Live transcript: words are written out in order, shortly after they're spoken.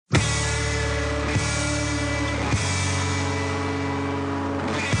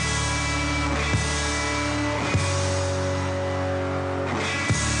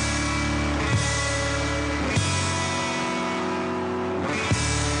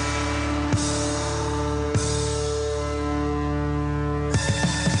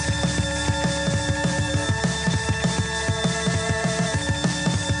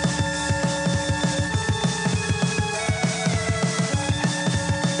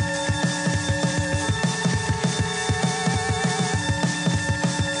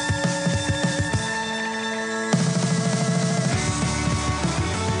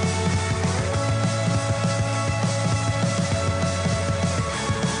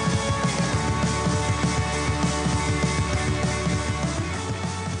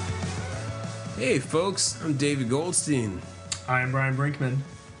Hey folks, I'm David Goldstein. I'm Brian Brinkman.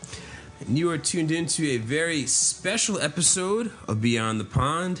 And you are tuned into a very special episode of Beyond the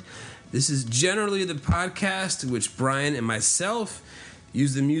Pond. This is generally the podcast in which Brian and myself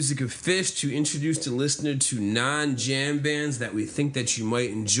use the music of Phish to introduce the listener to non-jam bands that we think that you might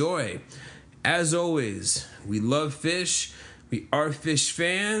enjoy. As always, we love Phish. We are Phish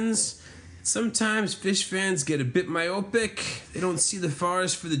fans. Sometimes Phish fans get a bit myopic. They don't see the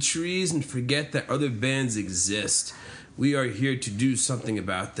forest for the trees and forget that other bands exist. We are here to do something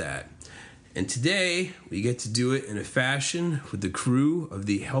about that. And today, we get to do it in a fashion with the crew of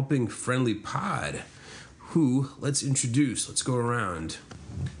the Helping Friendly Pod, who, let's go around.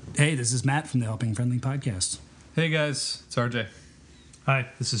 Hey, this is Matt from the Helping Friendly Podcast. Hey guys, it's RJ. Hi,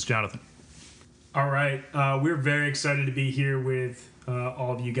 this is Jonathan. All right, we're very excited to be here with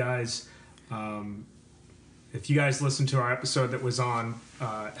all of you guys. If you guys listened to our episode that was on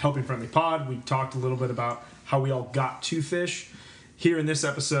Helping Friendly Pod, we talked a little bit about how we all got to Phish. Here in this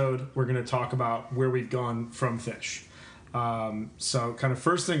episode, we're going to talk about where we've gone from Phish. So kind of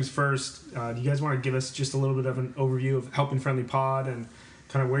first things first, do you guys want to give us just a little bit of an overview of Helping Friendly Pod and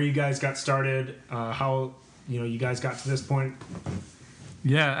kind of where you guys got started, how you guys got to this point?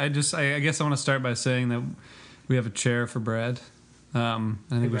 Yeah, I guess I want to start by saying that we have a chair for Brad. I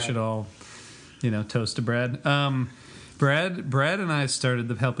think we should all, toast to Brad. Brad and I started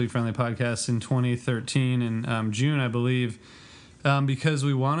the Helping Friendly Podcast in 2013 in June, I believe, because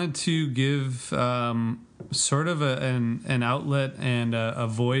we wanted to give sort of an outlet and a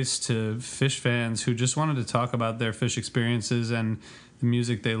voice to Phish fans who just wanted to talk about their Phish experiences and the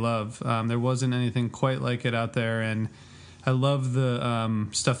music they love. There wasn't anything quite like it out there, and I love the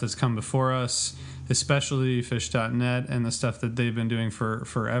stuff that's come before us, especially Phish.net and the stuff that they've been doing for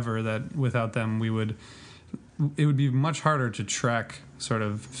forever, that without them it would be much harder to track sort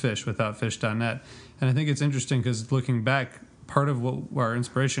of Phish without Phish.net. And I think it's interesting because looking back, part of what our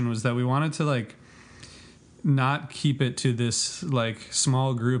inspiration was that we wanted to not keep it to this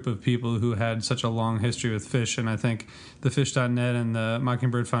small group of people who had such a long history with Phish. And I think the Phish.net and the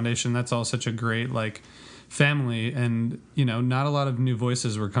Mockingbird Foundation, that's all such a great family, and not a lot of new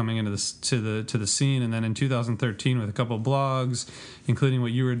voices were coming into this to the scene. And then in 2013, with a couple of blogs, including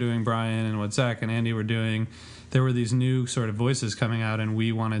what you were doing, Brian, and what Zach and Andy were doing, there were these new sort of voices coming out, and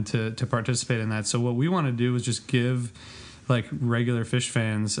we wanted to participate in that. So what we want to do was just give regular Phish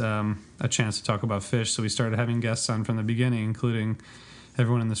fans a chance to talk about Phish. So we started having guests on from the beginning, including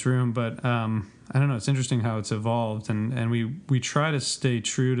everyone in this room. But I don't know, it's interesting how it's evolved, and we try to stay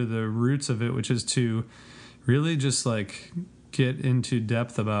true to the roots of it, which is to really just get into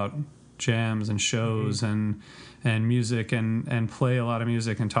depth about jams and shows and music and play a lot of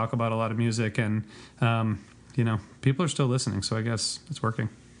music and talk about a lot of music, and people are still listening, so I guess it's working.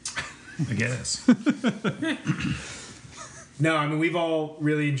 I guess. No, I mean, we've all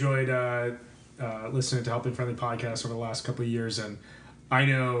really enjoyed listening to Helping Friendly Podcast over the last couple of years, and I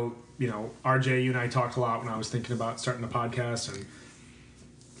know, RJ, you and I talked a lot when I was thinking about starting the podcast, and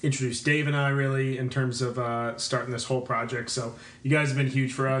introduced Dave and I really in terms of starting this whole project. So you guys have been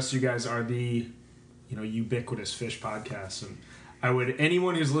huge for us. You guys are the ubiquitous Phish podcast, and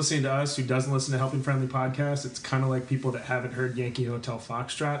anyone who's listening to us who doesn't listen to Helping Friendly Podcast, it's kind of like people that haven't heard Yankee Hotel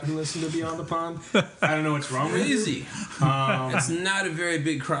Foxtrot who listen to Beyond the Pond. I don't know what's wrong with Crazy. It's not a very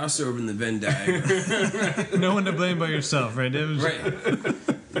big crossover in the Venn diagram. No one to blame but yourself, right, David? Right.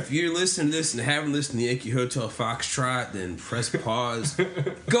 If you're listening to this and haven't listened to Yankee Hotel Foxtrot, then press pause.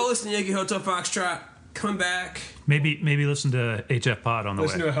 Go listen to Yankee Hotel Foxtrot. Come back. Maybe listen to HF Pod on the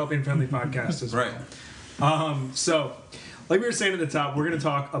Listen way. to a Helping Friendly Podcast as well. So, like we were saying at the top, we're going to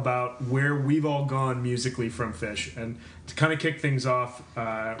talk about where we've all gone musically from Phish. And to kind of kick things off,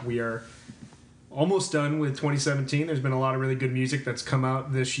 we are almost done with 2017. There's been a lot of really good music that's come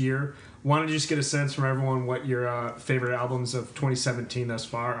out this year. Want to just get a sense from everyone what your favorite albums of 2017 thus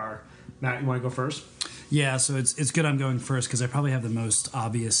far are. Matt, you want to go first? Yeah, so it's good I'm going first because I probably have the most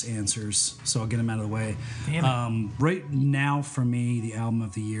obvious answers, so I'll get them out of the way. Right now, for me, the album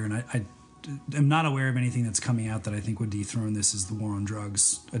of the year, and I am not aware of anything that's coming out that I think would dethrone this, is The War on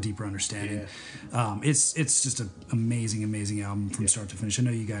Drugs, A Deeper Understanding. Yeah. It's just an amazing album from start to finish. I know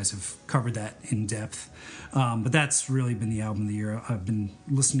you guys have covered that in depth, but that's really been the album of the year. I've been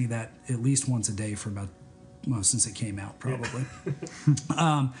listening to that at least once a day for about since it came out, probably.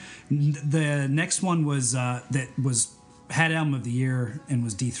 The next one was had album of the year and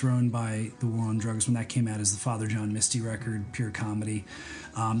was dethroned by The War on Drugs when that came out, as the Father John Misty record, Pure Comedy.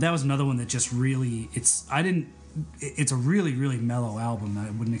 That was another one that just really, I didn't it's a really, really mellow album. I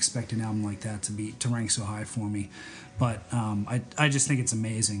wouldn't expect an album like that to rank so high for me. But I just think it's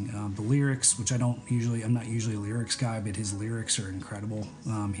amazing. The lyrics, which I'm not usually a lyrics guy, but his lyrics are incredible.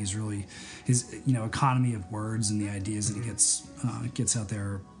 He's really, his economy of words and the ideas that he gets out there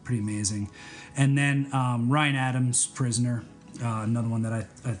are pretty amazing. And then Ryan Adams, Prisoner, another one that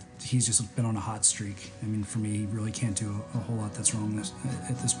he's just been on a hot streak. I mean, for me, he really can't do a whole lot that's wrong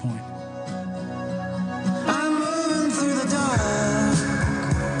at this point. I'm moving through the dark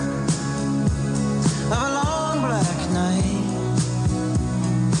of a long black night.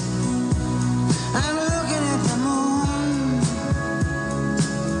 I'm looking at the moon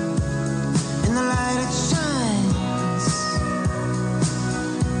in the light it shines,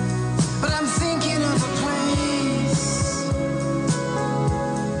 but I'm thinking of a place,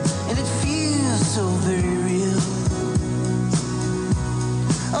 and it feels so very real.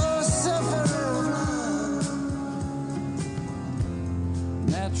 Oh, sufferer of love.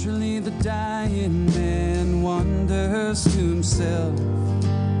 Naturally, the dying man wonders to himself,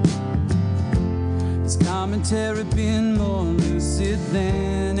 his commentary been more lucid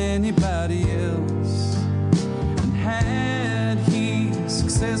than anybody else? And had he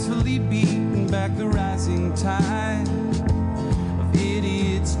successfully beaten back the rising tide of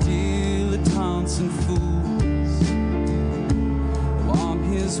idiots, dilettantes, and fools on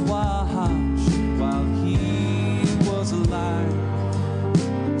his watch while he was alive?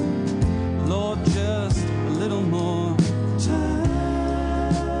 Lord, just a little more time.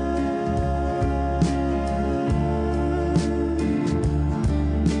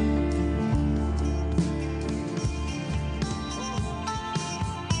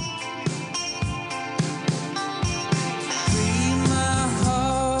 Free my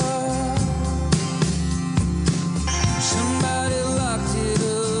heart. Somebody locked it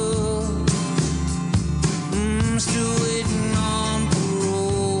up. Still waiting on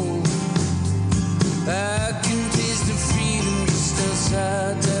parole. I can taste the freedom just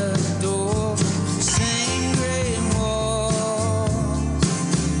outside the door. Same gray walls,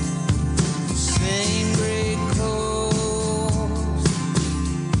 same gray clothes.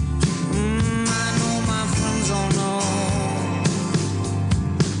 I know my friends don't know.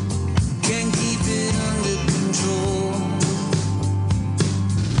 Can't keep it under control.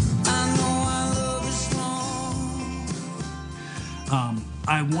 I know our love is strong.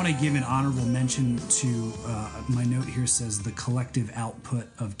 I want to give an honorable mention to my note here says the collective output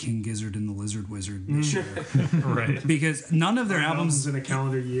of King Gizzard and the Lizard Wizard this year, Right. because none of their albums albums. in a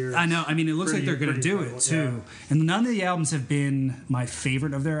calendar year. I know. I mean, it looks like Pretty- they're going to pretty do it incredible, too, and none of the albums have been my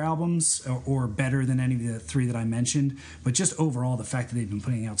favorite of their albums, or better than any of the three that I mentioned. But just overall, the fact that they've been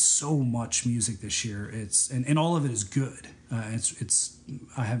putting out so much music this year, and all of it is good. It's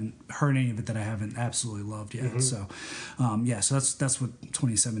I haven't heard any of it that I haven't absolutely loved yet. So, so that's what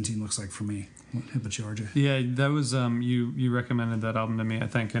 2017 looks like for me. How about you, RJ? Yeah, that was you recommended that album to me, I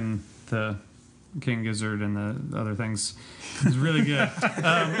think, and the King Gizzard and the other things. It was really good.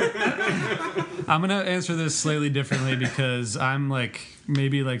 I'm gonna answer this slightly differently because I'm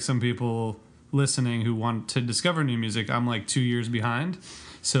maybe like some people listening who want to discover new music. I'm like 2 years behind.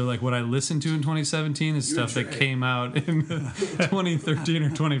 So like what I listened to in 2017 is stuff that came out in 2013 or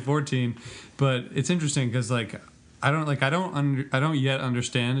 2014. But it's interesting because I don't yet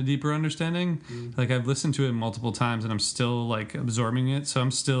understand a deeper understanding. Like I've listened to it multiple times and I'm still like absorbing it. So I'm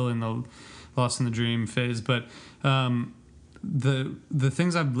still in the Lost in the Dream phase. But the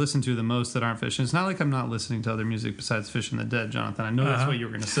things I've listened to the most that aren't Fish, and it's not like I'm not listening to other music besides Fish and the Dead, Jonathan. I know that's what you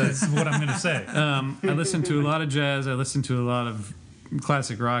were going to say. That's what I'm going to say. I listen to a lot of jazz. I listen to a lot of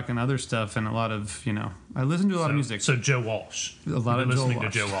classic rock and other stuff, and a lot of I listen to a lot of music. So Joe Walsh. A lot You've of been Joe listening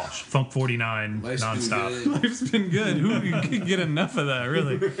Walsh. to Joe Walsh. Funk 49 Life's been nonstop. good. Life's been good. Who could get enough of that,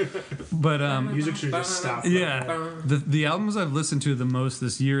 really? But Music should just stop. yeah, the albums I've listened to the most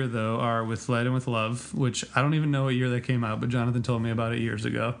this year though are With Light and With Love, which I don't even know what year they came out, but Jonathan told me about it years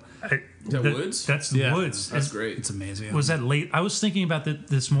ago. Is that Woods? That's the Yeah. Woods. That's great. It's amazing. Was that late? I was thinking about that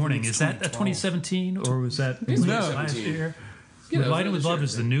this morning. Is that a 2017 or was that late last 2017. year? Yeah, that was Light and With this Love year.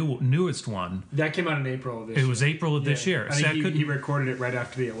 is the newest one. That came out in April of this year. It was April of this year. I See, think I couldn't- he recorded it right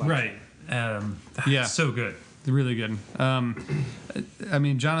after the election. Right. Yeah. So good. Really good. I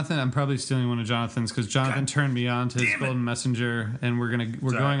mean, Jonathan, I'm probably stealing one of Jonathan's because Jonathan turned me on to his Golden Messenger, and we're Sorry.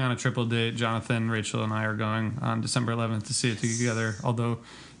 going on a triple date. Jonathan, Rachel, and I are going on December 11th to see it together. Although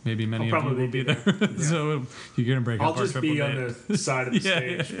maybe many of you probably will be be there, so you're gonna break I'll up our just triple be date. on the side of the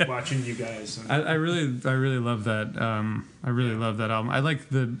Yeah, stage watching you guys. And I really love that. I really love that album. I like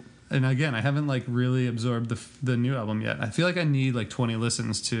and again, I haven't like really absorbed the new album yet. I feel like I need like 20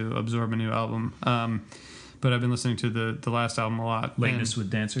 listens to absorb a new album. but I've been listening to the last album a lot. Lateness And-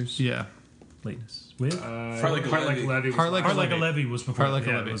 with Dancers. Yeah. Lateness with. Heart Like a Levy. Heart Like Heart Like a Levy was before. Heart Like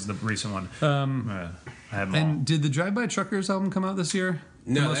a yeah, Levy. it was the recent one. I have them all. And did the Drive By Truckers album come out this year?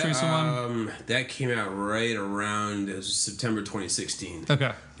 The No, most that, recent one. that came out right around September 2016.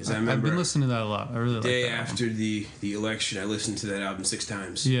 Okay. 'Cause I I've remember been listening to that a lot. I really like Day that album. after the election, I listened to that album 6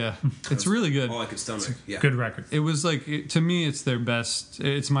 times. Yeah, it's really good. All I could stomach. Yeah. Good record. It was like to me, it's their best.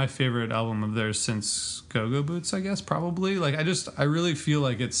 It's my favorite album of theirs since Go Go Boots, I guess. Probably. Like I really feel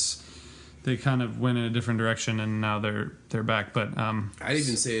like they kind of went in a different direction, and now they're back. But I'd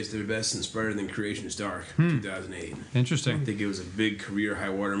even say it's their best since Brighter Than Creation is Dark, 2008. I interesting. think it was a big career high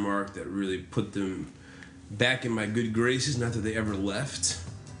watermark that really put them back in my good graces. Not that they ever left,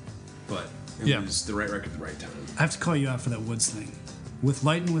 but it was the right record at the right time. I have to call you out for that Woods thing. With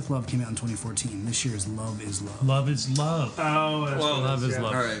Light and With Love came out in 2014. This year's Love Is Love. Love is love. Oh, that's Well, what it Love is yeah.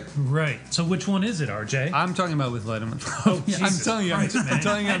 Love. All right. Right. So which one is it, RJ? I'm talking about With Light and With Love. Oh, I'm Jesus telling you, Christ, I'm man.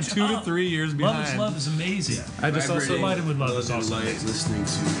 telling you, I'm 2 to 3 years behind. Love is Love is amazing. I just also Vibrating, Light and With Love is and also Light, amazing. listening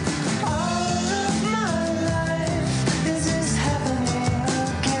to.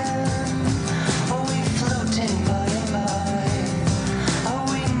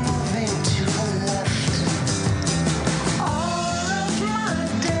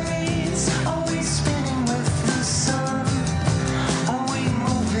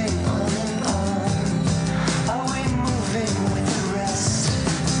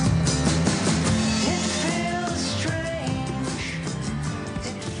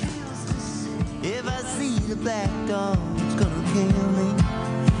 If I see the black dog, it's gonna kill me.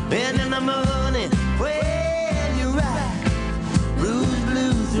 And in the morning, when you ride, blues,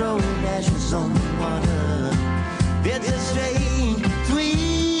 blue, throwing ashes on the water. It's a strange,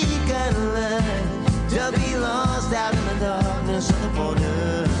 sweet kind of life to be lost out in the darkness of the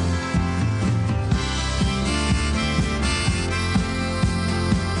border.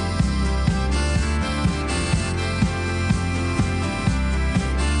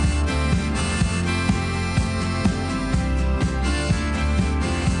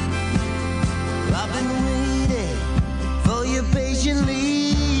 I've been waiting for you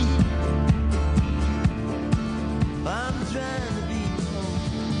patiently. I'm trying to be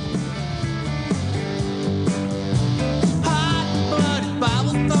hot-blooded,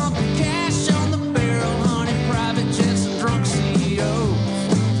 Bible-thumping, cash on the barrel, honey, private jets and drunk CEOs.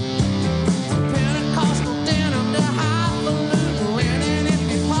 From Pentecostal denim to highfalutin linen,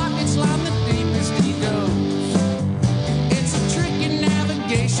 empty pockets line the deepest egos. It's a tricky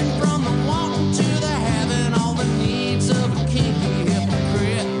navigation from the wanting to the having, all the needs of a kinky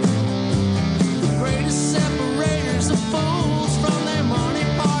hypocrite. The greatest separators of fools from their money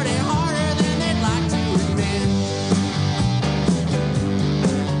party harder than they'd like to admit.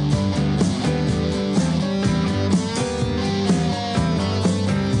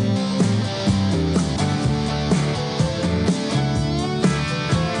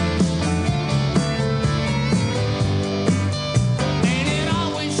 Ain't it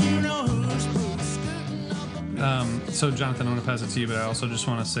always you know who's who's scooting up a So Jonathan, I'm going to pass it to you, but I also just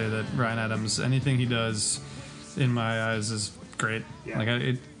want to say that Ryan Adams, anything he does, in my eyes, is great. Yeah.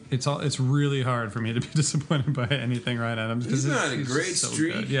 Like it's really hard for me to be disappointed by anything Ryan Adams. 'cause He's been on a he's great so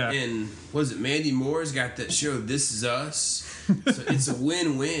streak. good. Yeah. And was it Mandy Moore's got that show This Is Us? So it's a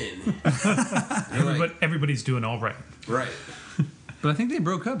win-win. But everybody's doing all right. Right. But I think they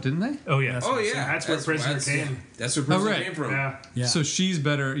broke up, didn't they? Oh yeah. Oh yeah, That's where Prisoner came. That's where Prisoner right. came from. Yeah. Yeah. So she's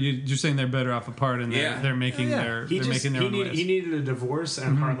better. You're saying they're better off apart, and Yeah. they're making their He they're just making their own ways. he needed a divorce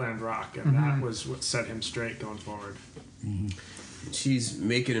and Heartland Rock, and that was what set him straight going forward. She's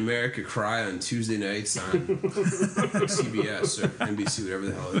making America cry on Tuesday nights on CBS or NBC, whatever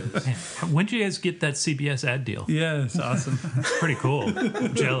the hell it is. When did you guys get that CBS ad deal? Yeah, it's awesome. It's pretty cool.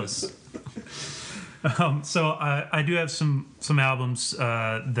 I'm jealous. So I do have some albums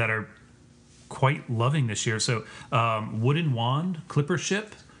that are quite loving this year. So Wooden Wand, Clipper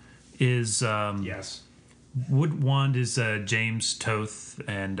Ship is Yes. Wooden Wand is James Toth,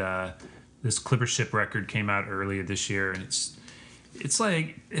 and this Clipper Ship record came out earlier this year, and it's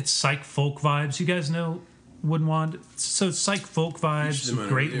like psych folk vibes. You guys know Wooden Wand? So it's psych folk vibes, them on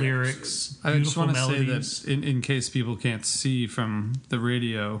great lyrics. lyrics, I just beautiful want to say melodies. that in case people can't see from the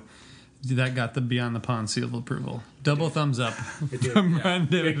radio, that got the Beyond the Pond seal of approval. Double thumbs up from Ron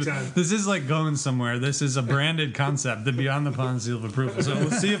David. Big time. This is like going somewhere. This is a branded concept, the Beyond the Pond seal of approval. So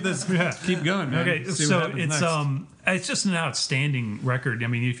we'll see if this keep going, man. Okay, See what so happens it's next. it's just an outstanding record. I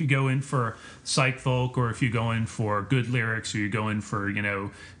mean, if you go in for psych folk, or if you go in for good lyrics, or you go in for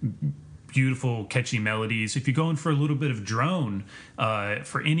beautiful, catchy melodies. If you're going for a little bit of drone,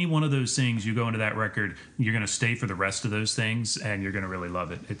 for any one of those things, you go into that record, you're going to stay for the rest of those things, and you're going to really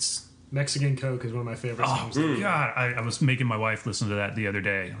love it. It's Mexican Coke is one of my favorite songs. God, I was making my wife listen to that the other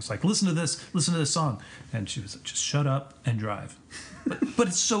day. I was like, listen to this song. And she was like, just shut up and drive. But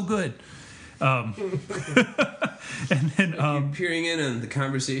it's so good. And then Peering in on the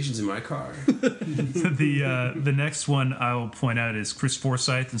conversations in my car. the next one I'll point out is Chris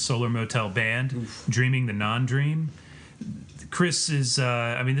Forsyth and Solar Motel Band, Dreaming the Non-Dream. Chris is,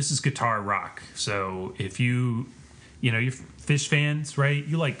 this is guitar rock. So if you're Fish fans, right?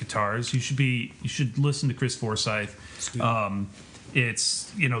 You like guitars. You should listen to Chris Forsyth.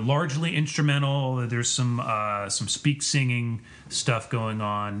 It's largely instrumental. There's some speak singing stuff going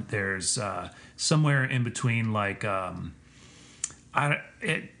on. There's somewhere in between, like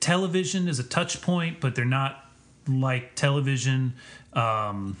television is a touch point, but they're not like television.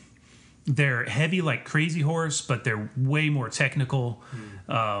 They're heavy like Crazy Horse, but they're way more technical.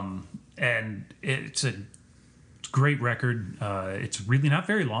 And it's a great record. It's really not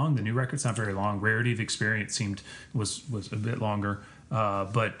very long. The new record's not very long. Rarity of Experience was a bit longer,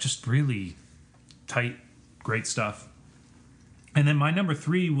 but just really tight, great stuff. And then my number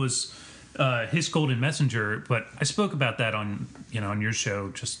 3 was His Golden Messenger, but I spoke about that on your show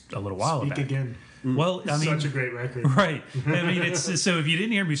just a little while back. Speak again. Well, Such a great record. Right. I mean, it's so if you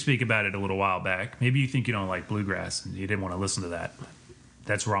didn't hear me speak about it a little while back, maybe you think you don't like bluegrass and you didn't want to listen to that.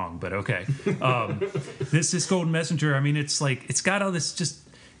 That's wrong, but okay. This Golden Messenger, I mean, it's like, it's got all this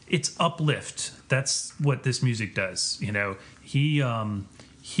it's uplift. That's what this music does. He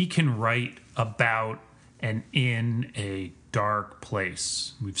can write about and in a dark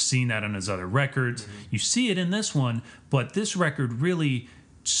place. We've seen that on his other records. Mm-hmm. You see it in this one, but this record really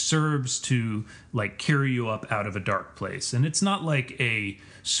serves to like carry you up out of a dark place. And it's not like a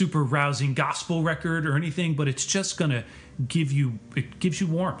super rousing gospel record or anything, but it's just gonna gives you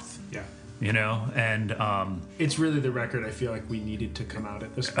warmth. Yeah. And it's really the record I feel like we needed to come out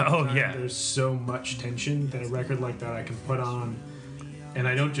at this point. Oh, yeah. There's so much tension that a record like that I can put on, and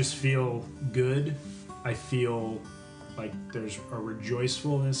I don't just feel good. I feel like there's a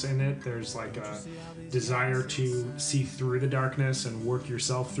rejoicefulness in it. There's like a desire to see through the darkness and work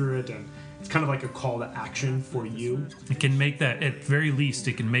yourself through it, and it's kind of like a call to action for you. It can make that, at very least,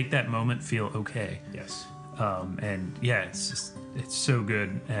 it can make that moment feel okay. Yes. And yeah, it's so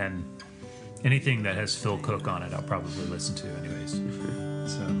good. And anything that has Phil Cook on it, I'll probably listen to anyways.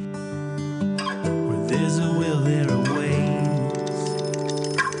 So. Where there's a will, there are ways.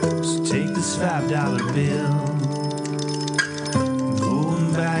 So take this $5 bill. Go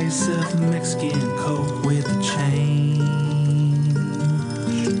and buy yourself a Mexican Coke with a change.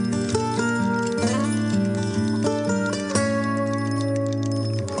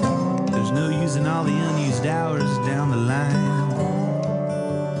 There's no using all the unused hours down the line.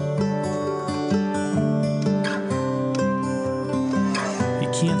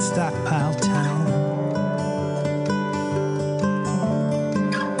 Can't stockpile time.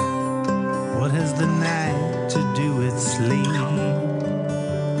 What has the night to do with sleep?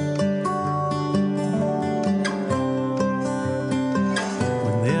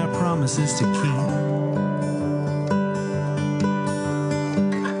 When there are promises to keep.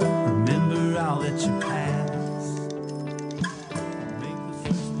 Remember, I'll let you pass. Make the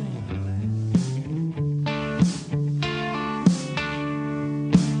first thing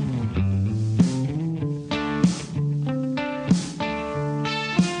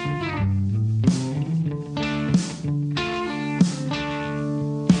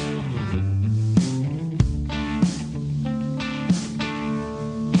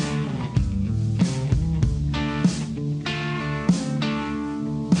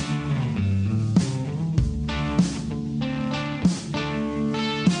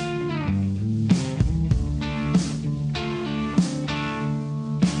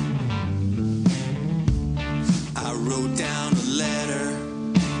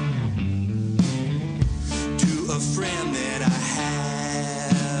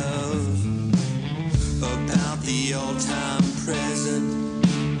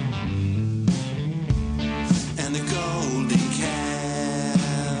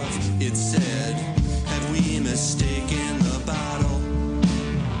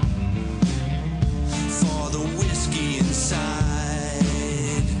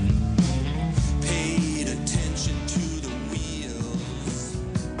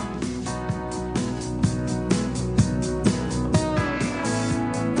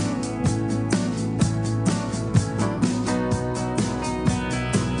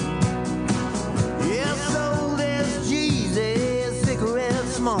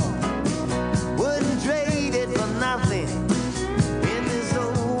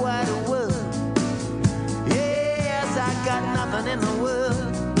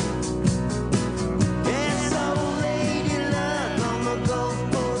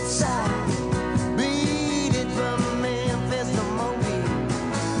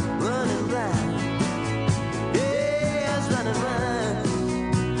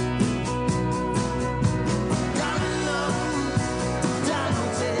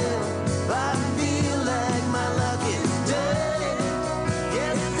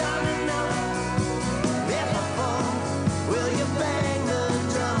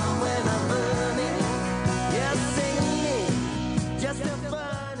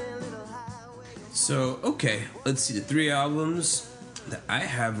So, okay, let's see the 3 albums that I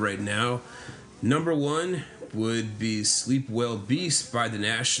have right now. Number 1 would be Sleep Well Beast by The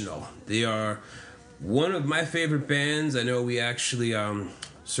National. They are one of my favorite bands. I know we actually,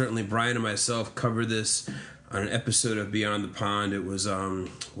 certainly Brian and myself covered this on an episode of Beyond the Pond. It was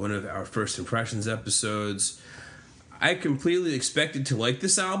one of our first impressions episodes. I completely expected to like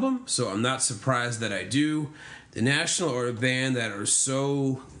this album, so I'm not surprised that I do. The National are a band that are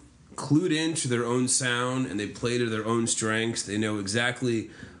so clued into their own sound, and they play to their own strengths. They know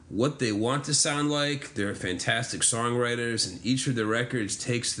exactly what they want to sound like. They're fantastic songwriters, and each of their records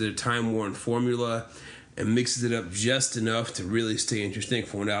takes their time-worn formula and mixes it up just enough to really stay interesting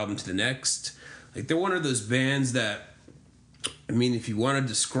from one album to the next. Like, they're one of those bands that, I mean, if you want to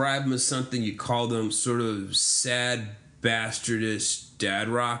describe them as something, you call them sort of sad, bastardish dad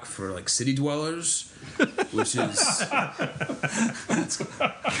rock for, like, city dwellers, which is kind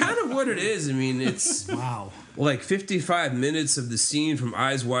of what it is. I mean, it's Wow. like 55 minutes of the scene from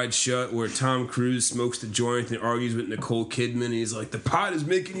Eyes Wide Shut where Tom Cruise smokes the joint and argues with Nicole Kidman, and he's like, the pot is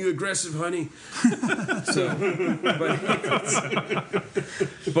making you aggressive, honey.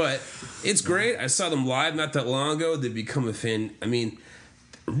 But it's great. I saw them live not that long ago. They've become a fan. I mean,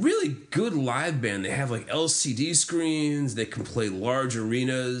 a really good live band. They have like LCD screens. They can play large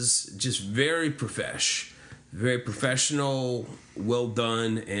arenas. Just very professional, well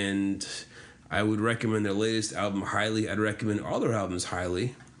done, and I would recommend their latest album highly. I'd recommend all their albums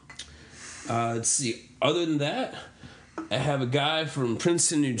highly. Let's see. Other than that, I have a guy from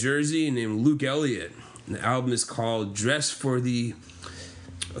Princeton, New Jersey named Luke Elliott. And the album is called Dress for the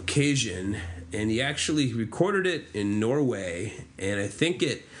Occasion, and he actually recorded it in Norway, and I think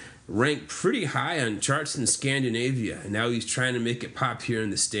it ranked pretty high on charts in Scandinavia, and now he's trying to make it pop here in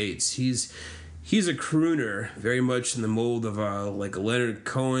the States. He's a crooner, very much in the mold of like Leonard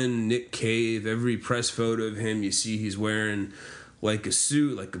Cohen, Nick Cave. Every press photo of him, you see he's wearing like a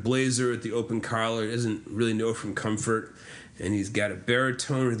suit, like a blazer with the open collar. He doesn't really know from comfort, and he's got a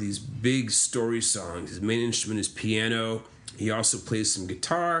baritone with these big story songs. His main instrument is piano. He also plays some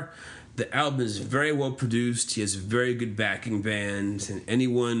guitar. The album is very well produced. He has a very good backing band, and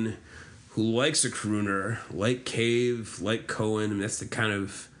anyone who likes a crooner, like Cave, like Cohen, I mean, that's the kind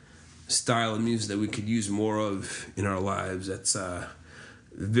of style of music that we could use more of in our lives. That's a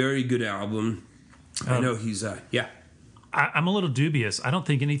very good album. I know he's yeah. I'm a little dubious. I don't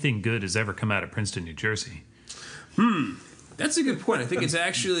think anything good has ever come out of Princeton, New Jersey. That's a good point. I think it's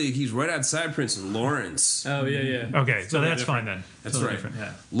actually, he's right outside Princeton, Lawrence. Oh, yeah. Okay, so that's fine then. That's right.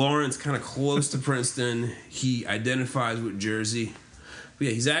 Yeah. Lawrence, kind of close to Princeton. He identifies with Jersey. But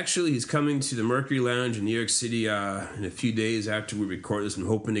yeah, he's coming to the Mercury Lounge in New York City in a few days after we record this. I'm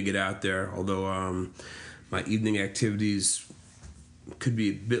hoping to get out there, although my evening activities could be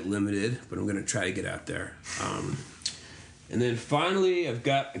a bit limited, but I'm going to try to get out there. And then finally, I've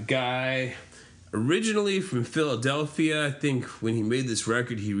got a guy originally from Philadelphia. I think when he made this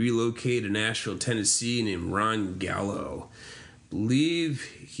record, he relocated to Nashville, Tennessee, named Ron Gallo. I believe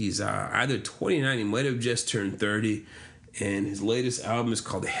he's either 29, he might have just turned 30, and his latest album is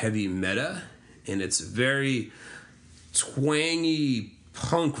called Heavy Meta, and it's a very twangy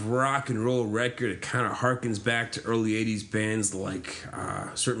punk rock and roll record. It kind of harkens back to early 80s bands like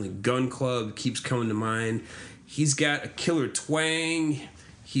certainly Gun Club keeps coming to mind. He's got a killer twang.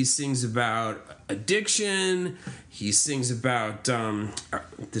 He sings about addiction. He sings about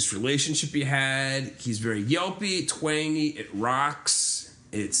this relationship he had. He's very yelpy, twangy. It rocks.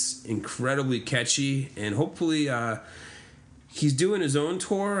 It's incredibly catchy. And hopefully he's doing his own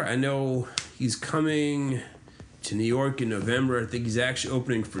tour. I know he's coming to New York in November. I think he's actually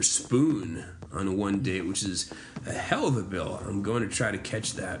opening for Spoon on one date, which is a hell of a bill. I'm going to try to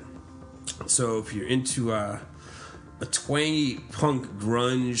catch that. So if you're into a twangy punk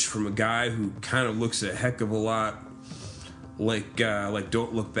grunge from a guy who kind of looks a heck of a lot like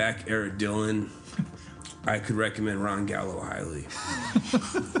Don't Look Back, Eric Dillon, I could recommend Ron Gallo highly.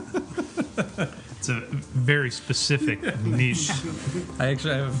 It's a very specific niche. I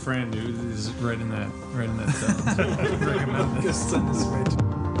actually have a friend who is right in that zone. So I would recommend it.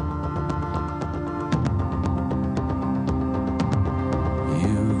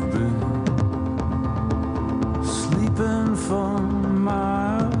 You've been sleeping for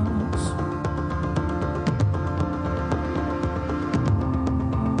miles.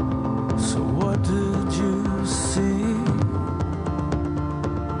 So what did you see?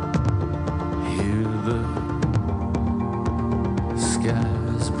 Hear the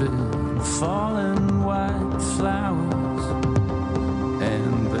sky's been falling white flowers, and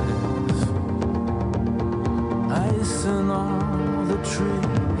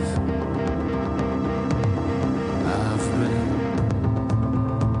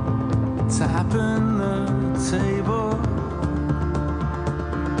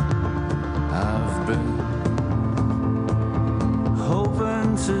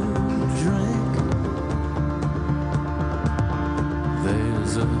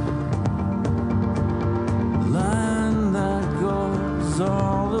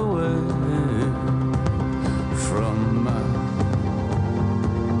all the way from my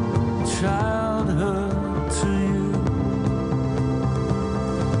childhood to you.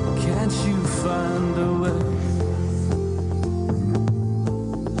 Can't you find a way?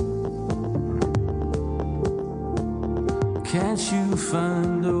 Can't you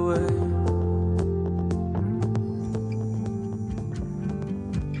find a way?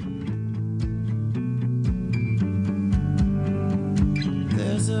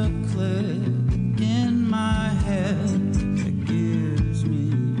 There's a click in my head that gives me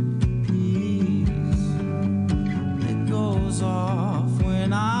peace. It goes off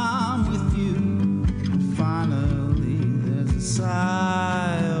when I'm with you. Finally, there's a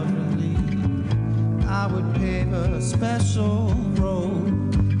sigh of relief. I would pave a special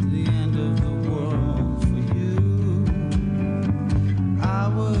road to the end of the world for you. I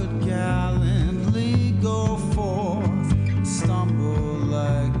would gallantly go forth and stumble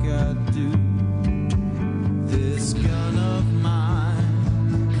like I do. This gun of mine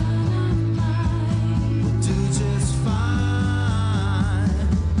will do just fine.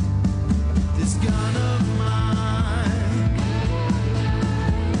 This gun of mine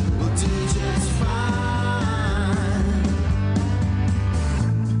will do just fine.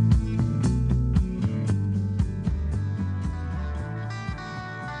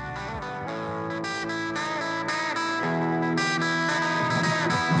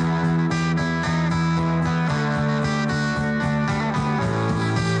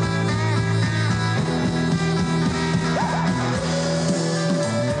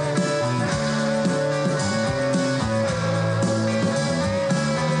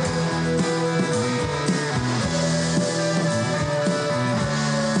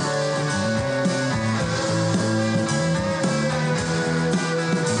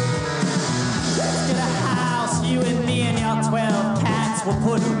 Get a house, you and me and your 12 cats. We'll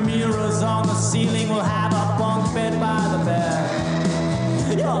put mirrors on the ceiling. We'll have a bunk bed by the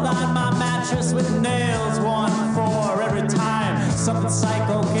bed. You'll line my mattress with nails, 1 for every time something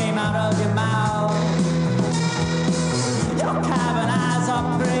psycho came out of your mouth. Your cabin eyes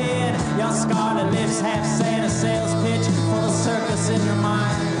are praying. Your scarlet lips half saying a sales pitch for the circus in your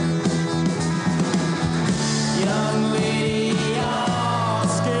mind. Young lady, you're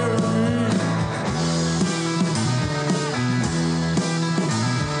scaring me.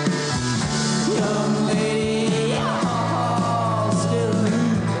 Young lady, you're scaring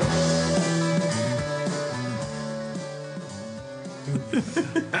me.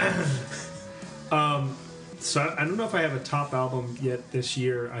 So I don't know if I have a top album yet this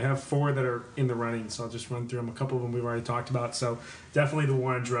year. I have 4 that are in the running, so I'll just run through them. A couple of them we've already talked about. So definitely The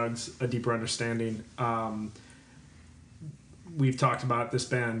War on Drugs, A Deeper Understanding. We've talked about this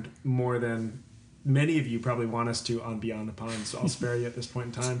band more than many of you probably want us to on Beyond the Pond, so I'll spare you at this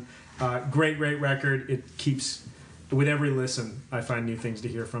point in time. Great record. It keeps, with every listen, I find new things to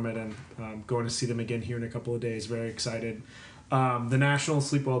hear from it, and going to see them again here in a couple of days. Very excited. The National,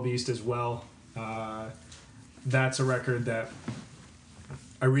 Sleep Well Beast as well. That's a record that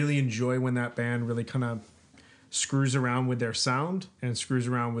I really enjoy when that band really kind of screws around with their sound and screws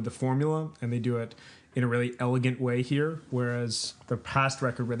around with the formula, and they do it in a really elegant way here, whereas the past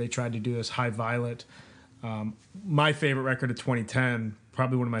record where they tried to do this High Violet, my favorite record of 2010,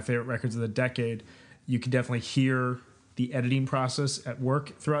 probably one of my favorite records of the decade, you can definitely hear the editing process at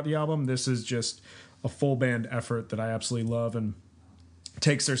work throughout the album. This is just a full band effort that I absolutely love, and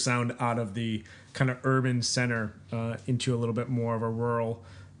takes their sound out of the kind of urban center into a little bit more of a rural,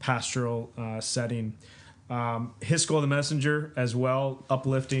 pastoral setting. His Skull the Messenger as well,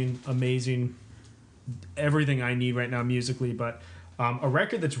 uplifting, amazing, everything I need right now musically. But a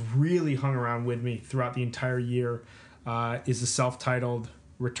record that's really hung around with me throughout the entire year is the self-titled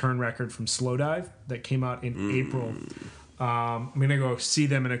return record from Slowdive that came out in April. I'm going to go see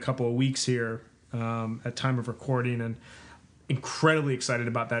them in a couple of weeks here at time of recording, and incredibly excited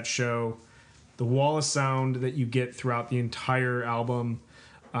about that show. The wall of sound that you get throughout the entire album,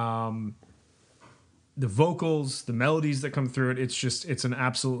 the vocals, the melodies that come through it, it's an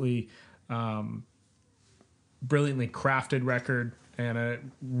absolutely brilliantly crafted record, and a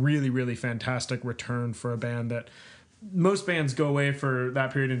really, really fantastic return for a band that most bands go away for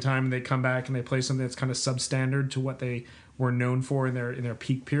that period in time and they come back and they play something that's kind of substandard to what they were known for in their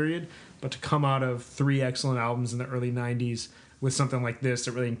peak period. But to come out of 3 excellent albums in the early 90s with something like this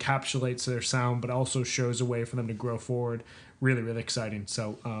that really encapsulates their sound but also shows a way for them to grow forward, really, really exciting.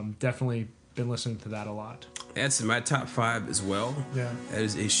 So definitely been listening to that a lot. That's in my top 5 as well. Yeah. That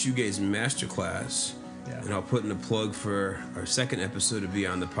is a shoegaze masterclass. Yeah. And I'll put in a plug for our second episode of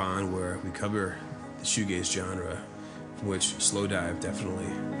Beyond the Pond, where we cover the shoegaze genre which Slow Dive definitely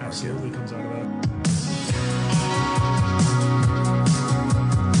Absolutely comes out of that.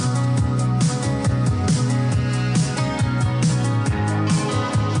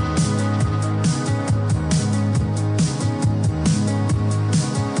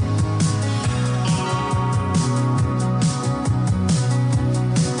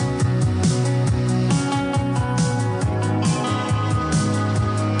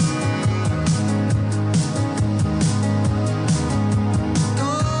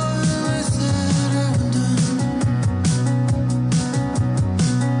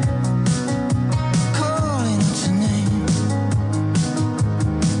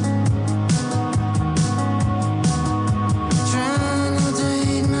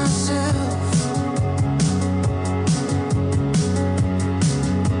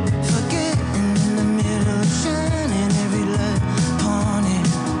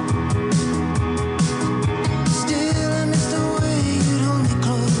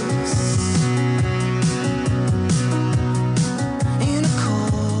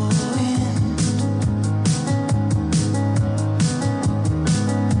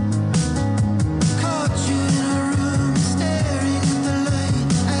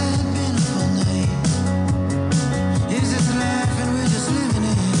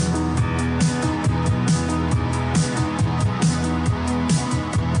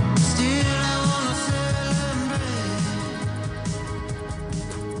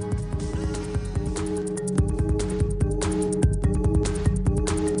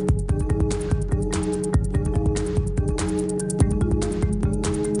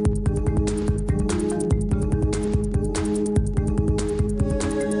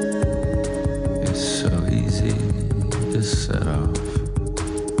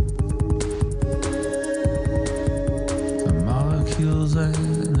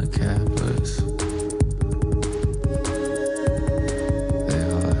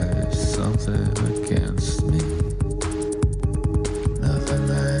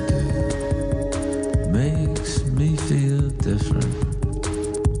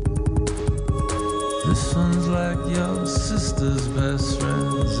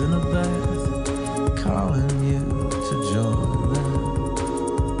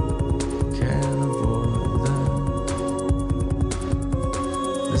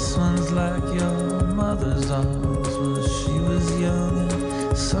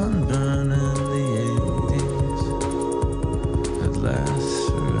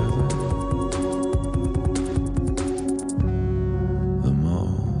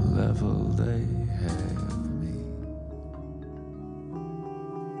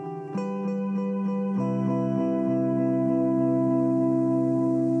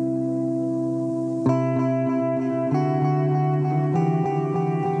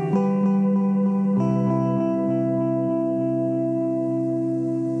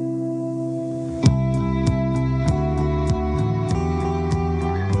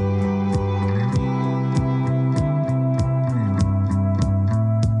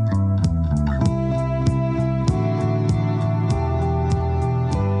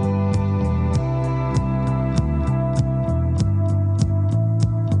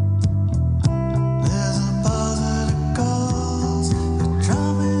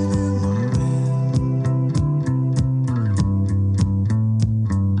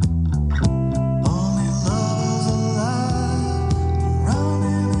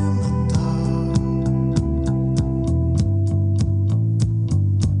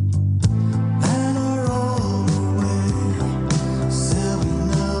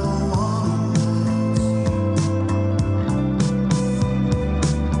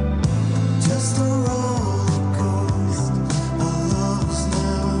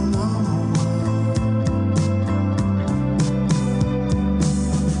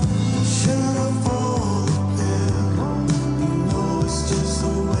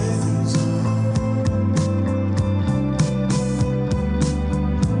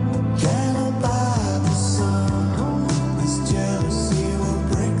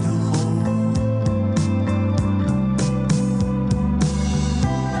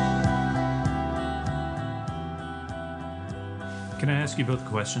 Can I ask you both a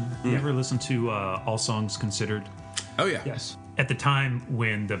question? You ever listen to All Songs Considered? Oh, yeah. Yes. At the time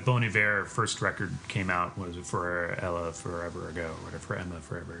when the Bon Iver first record came out, was it For Ella Forever Ago, or whatever, For Emma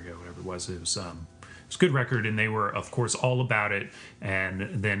Forever Ago, whatever it was It's a good record, and they were, of course, all about it.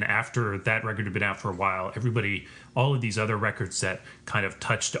 And then after that record had been out for a while, all of these other records that kind of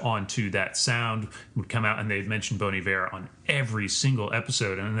touched onto that sound would come out, and they'd mention Bon Iver on every single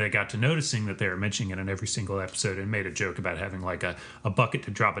episode. And then they got to noticing that they were mentioning it in every single episode and made a joke about having like a bucket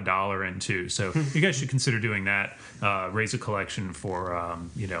to drop $1 into. So you guys should consider doing that. Raise a collection for,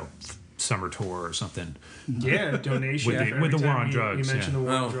 summer tour or something. Yeah, donation. With the war on You drugs. mentioned the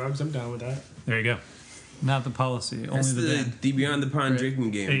war on drugs. I'm down with that. There you go. Not the policy, only That's the band. the Beyond the Pond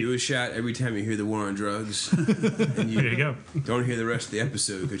drinking game. Hey. Do a shot every time you hear the war on drugs. And There you go. don't hear the rest of the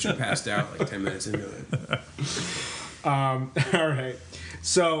episode because you passed out like 10 minutes into it. All right.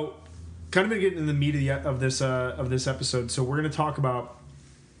 So, kind of been getting in the meat of this episode. So we're going to talk about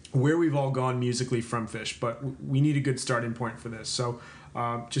where we've all gone musically from Phish, but we need a good starting point for this. So,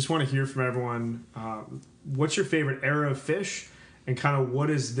 just want to hear from everyone. What's your favorite era of Phish, and kind of what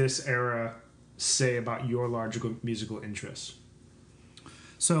does this era say about your larger musical interests?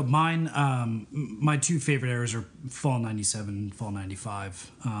 So mine, my two favorite eras are Fall 97, Fall 95.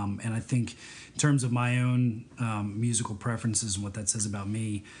 And I think in terms of my own musical preferences and what that says about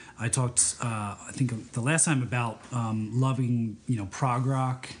me, I talked, I think the last time about loving, prog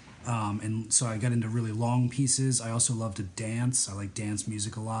rock. And so I got into really long pieces. I also love to dance. I like dance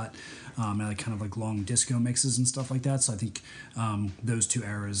music a lot. And I like kind of like long disco mixes and stuff like that. So I think those two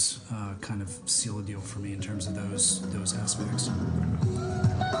eras kind of seal the deal for me in terms of those aspects.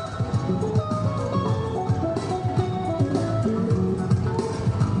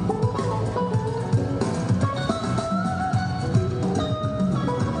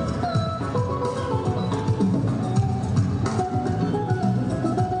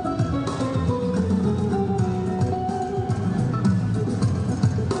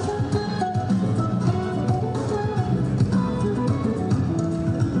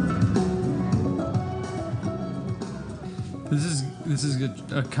 This is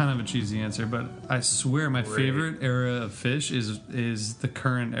a kind of a cheesy answer, but I swear my favorite era of Phish is the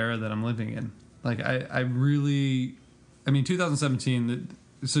current era that I'm living in. Like I really, 2017.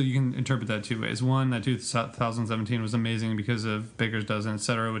 So you can interpret that two ways. One, that 2017 was amazing because of Baker's Dozen,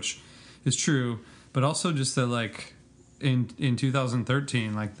 etc., which is true. But also just that, like, in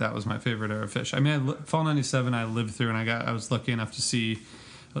 2013, like, that was my favorite era of Phish. Fall 97 I lived through, and I was lucky enough to see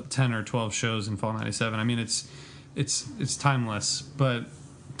 10 or 12 shows in Fall 97. It's timeless, but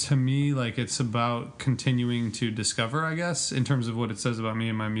to me, like, it's about continuing to discover, I guess, in terms of what it says about me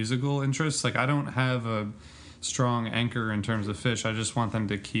and my musical interests. Like, I don't have a strong anchor in terms of Phish. I just want them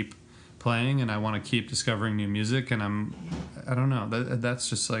to keep playing, and I want to keep discovering new music, and I don't know. That's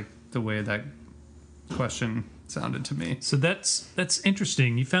just like the way that question sounded to me. So that's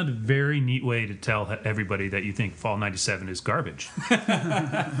interesting. You found a very neat way to tell everybody that you think Fall 97 is garbage.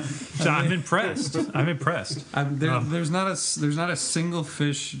 So I'm impressed. There's not a single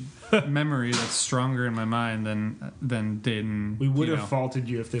Phish memory that's stronger in my mind than Dayton. We would have faulted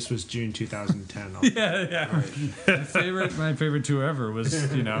you if this was June 2010. Yeah. My favorite tour ever was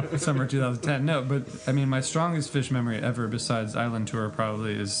summer 2010. No, but my strongest Phish memory ever besides Island Tour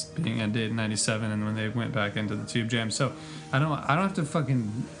probably is being at Dayton 97 and when they went back into the Tube Jam. So I don't have to fucking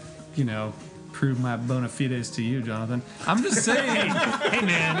prove my bona fides to you, Jonathan. I'm just saying. Hey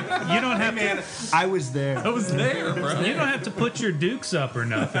man, you don't have to. I was there. I was there, bro. You don't have to put your dukes up or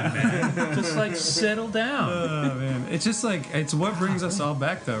nothing, man. Just like settle down. Oh man, it's just like it's what brings us all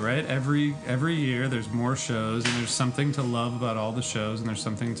back, though, right? Every year there's more shows, and there's something to love about all the shows, and there's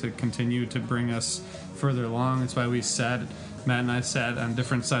something to continue to bring us further along. That's why Matt and I sat on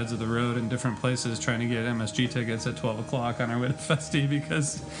different sides of the road in different places trying to get MSG tickets at 12 o'clock on our way to Festi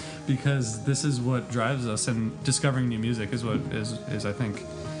because this is what drives us, and discovering new music is what is I think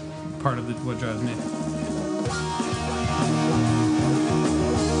part of what drives me.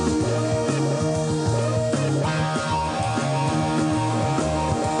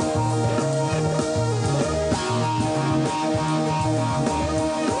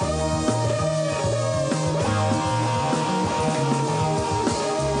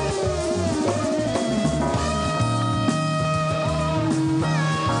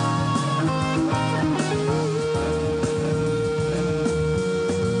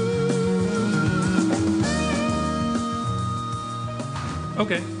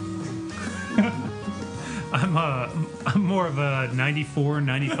 Okay. I'm more of a 94,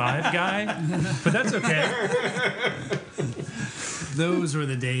 95 guy, but that's okay. Those were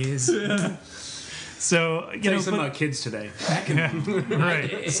the days. So Tell you something about kids today.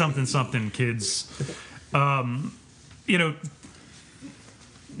 right, something kids.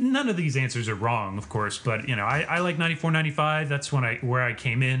 none of these answers are wrong, of course, but I like 94, 95. That's where I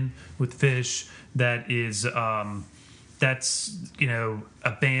came in with Fish. That is that's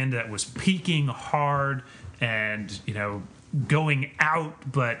a band that was peaking hard and going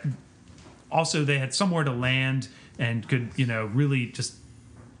out, but also they had somewhere to land and could really just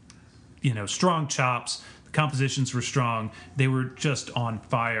strong chops. The compositions were strong. They were just on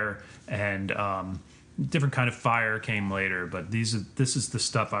fire, and different kind of fire came later. But this is the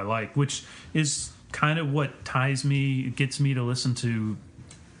stuff I like, which is kind of what ties me, gets me to listen to.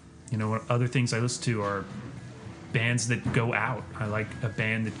 What other things I listen to are bands that go out. I like a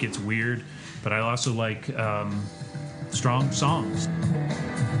band that gets weird, but I also like strong songs.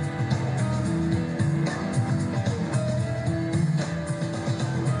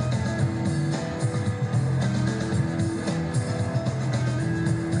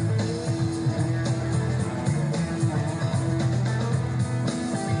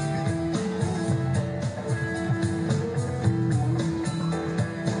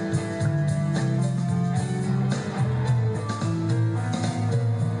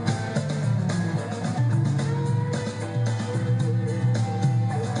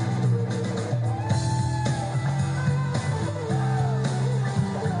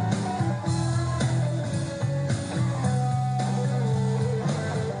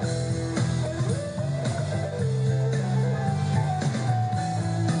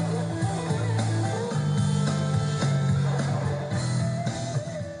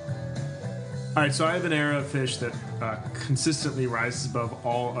 All right, so I have an era of Fish that consistently rises above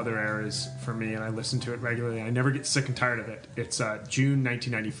all other eras for me, and I listen to it regularly. I never get sick and tired of it. It's June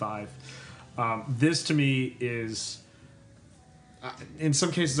 1995. This, to me, is... in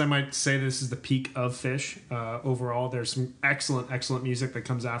some cases, I might say this is the peak of Fish. Overall, there's some excellent music that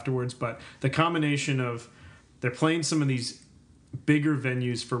comes afterwards, but the combination of... they're playing some of these bigger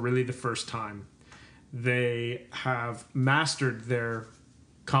venues for really the first time. They have mastered their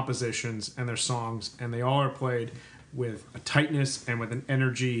compositions and their songs, and they all are played with a tightness and with an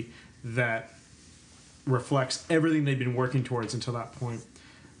energy that reflects everything they've been working towards until that point.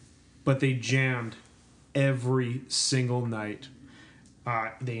 But they jammed every single night.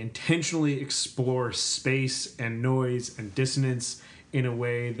 They intentionally explore space and noise and dissonance in a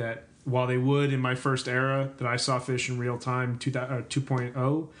way that, while they would in my first era that I saw Fish in real time,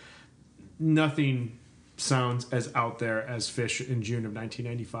 2.0, nothing sounds as out there as Fish in June of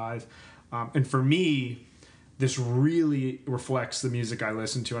 1995. And for me, this really reflects the music I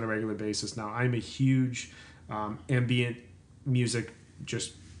listen to on a regular basis now. I'm a huge ambient music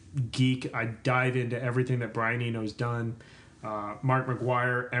just geek. I dive into everything that Brian Eno's done. Mark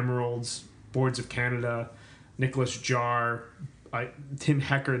McGuire, Emeralds, Boards of Canada, Nicholas Jarre, Tim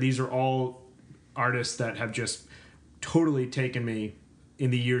Hecker. These are all artists that have just totally taken me in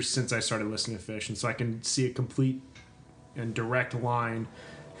the years since I started listening to Fish. And so I can see a complete and direct line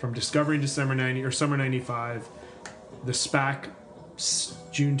from discovering summer 95, the SPAC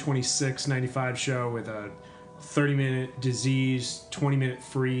June 26, 95 show with a 30-minute Disease, 20-minute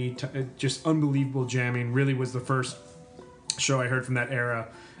Free, just unbelievable jamming. Really was the first show I heard from that era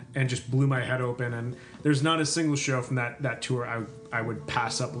and just blew my head open. And there's not a single show from that tour I would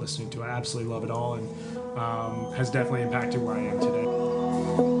pass up listening to. I absolutely love it all, and has definitely impacted where I am today.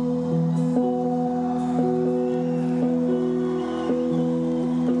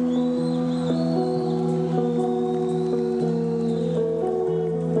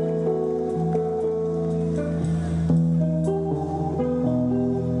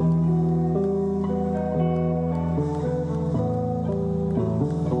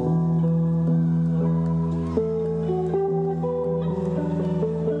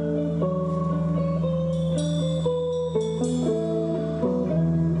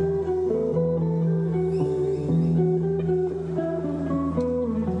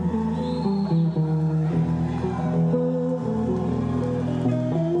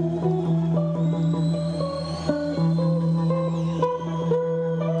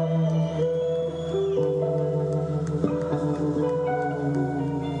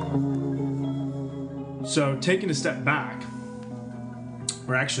 So taking a step back,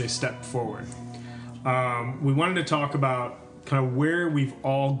 or actually a step forward, we wanted to talk about kind of where we've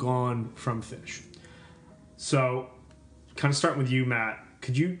all gone from Fish. So kind of starting with you, Matt,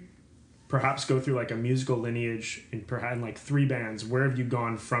 could you perhaps go through like a musical lineage in perhaps like 3 bands? Where have you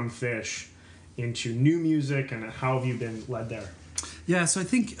gone from Fish into new music, and how have you been led there? Yeah, so I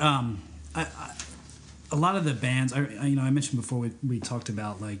think a lot of the bands, I mentioned before we talked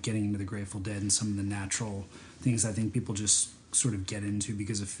about like getting into the Grateful Dead and some of the natural things I think people just sort of get into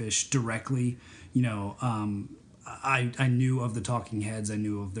because of Fish directly. I knew of the Talking Heads, I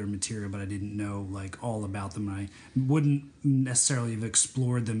knew of their material, but I didn't know like all about them. I wouldn't necessarily have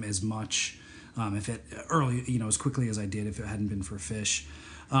explored them as much if it early, as quickly as I did if it hadn't been for Fish.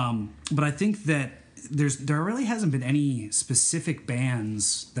 But I think that there really hasn't been any specific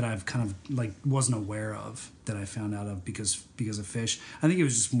bands that I've kind of like wasn't aware of that I found out of because of Fish. I think it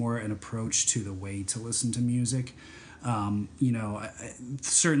was just more an approach to the way to listen to music.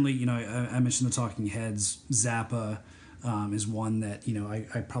 Certainly, I mentioned the Talking Heads. Zappa is one that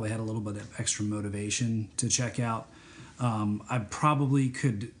I probably had a little bit of extra motivation to check out. I probably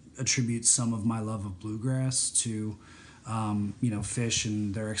could attribute some of my love of bluegrass to Fish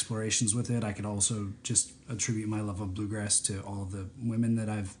and their explorations with it. I could also just attribute my love of bluegrass to all of the women that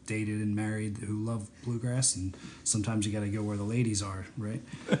I've dated and married who love bluegrass, and sometimes you got to go where the ladies are, right?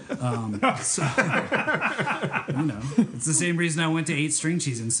 So, it's the same reason I went to 8 String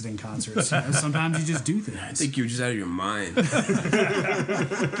Cheese Incident concerts. Sometimes you just do things. I think you're just out of your mind. 8.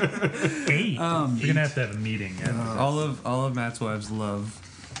 We're gonna have to have a meeting. All of Matt's wives love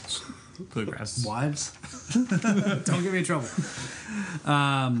bluegrass. Wives? Don't get me in trouble. So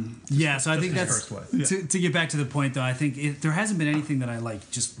I think that's to get back to the point, though. I think there hasn't been anything that I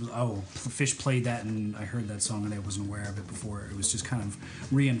like. Just Fish played that, and I heard that song, and I wasn't aware of it before. It was just kind of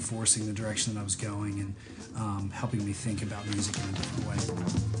reinforcing the direction that I was going and helping me think about music in a different way.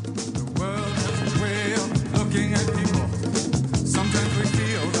 The world has a way of looking at people. Sometimes we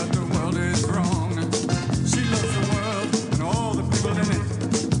feel that the world is wrong. She loves the world and all the people in it.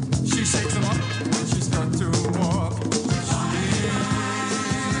 She shakes them up when she starts to walk. She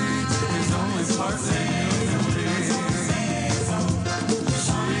is only partly human being.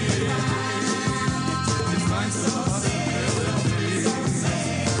 She defines the possibility.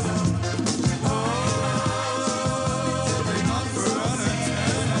 Oh, they hunt for an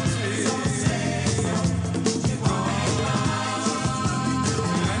eternity.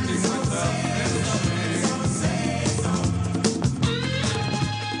 Ending without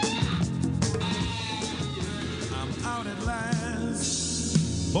out at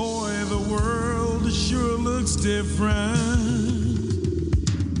last. Boy, the world sure looks different.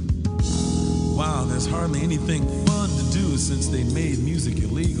 Wow, there's hardly anything fun to do since they made music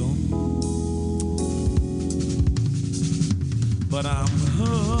illegal. But I'm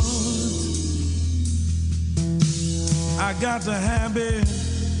hooked. I got to have it.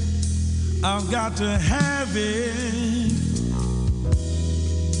 I've got to have it.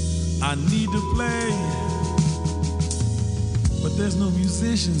 I need to play. But there's no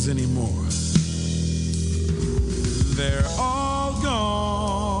musicians anymore. They're all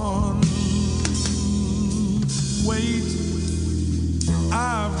gone. Wait,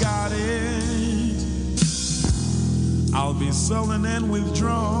 I've got it. I'll be sullen and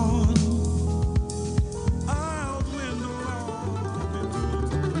withdrawn. I'll win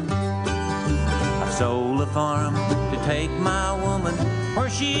I sold the farm to take my woman where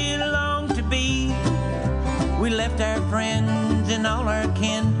she longed to be. We left our friends and all our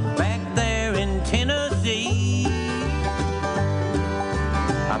kin back there in Tennessee.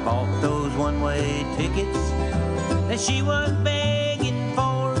 I bought those one-way tickets that she was begging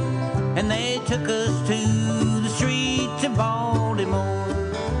for, and they took us to the streets of Baltimore.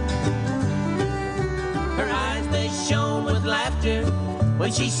 Her eyes, they shone with laughter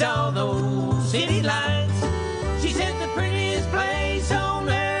when she saw those city lights. She said the prettiest place on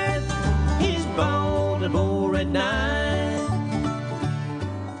earth is Baltimore at night.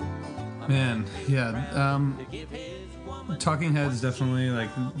 Man, yeah. Talking Heads definitely, like,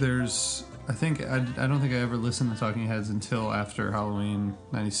 there's, I don't think I ever listened to Talking Heads until after Halloween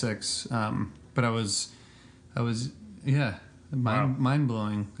 '96. But I was mind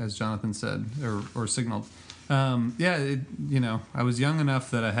blowing, as Jonathan said, or signaled. I was young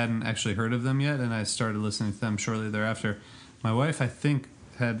enough that I hadn't actually heard of them yet, and I started listening to them shortly thereafter. My wife, I think,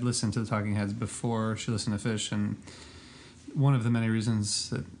 had listened to the Talking Heads before she listened to Fish, and one of the many reasons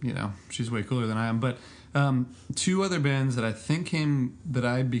that, she's way cooler than I am. But two other bands that I think that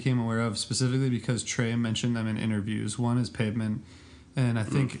I became aware of specifically because Trey mentioned them in interviews. One is Pavement, and I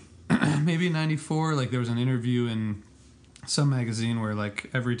think maybe in '94, like, there was an interview in some magazine where, like,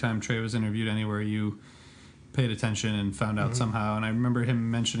 every time Trey was interviewed anywhere, you paid attention and found out somehow. And I remember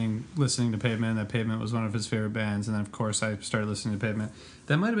him mentioning listening to Pavement, that Pavement was one of his favorite bands, and then of course I started listening to Pavement.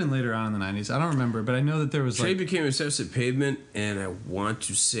 That might have been later on in the '90s. I don't remember, but I know that there was Trey became obsessed with Pavement, and I want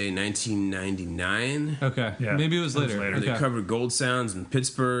to say 1999. Okay, yeah, maybe it was later. Okay. They covered Gold Sounds in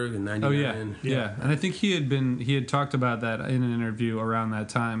Pittsburgh in '99. Oh yeah. And I think he had talked about that in an interview around that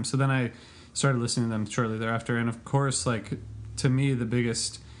time. So then I started listening to them shortly thereafter, and of course, like, to me, the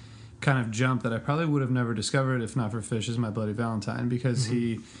biggest kind of jump that I probably would have never discovered if not for Fish is My Bloody Valentine, because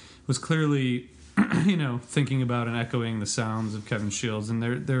he was clearly, thinking about and echoing the sounds of Kevin Shields. And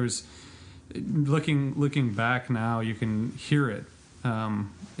there's looking back now, you can hear it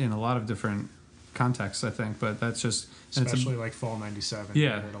in a lot of different contexts, I think. But that's just especially like Fall '97.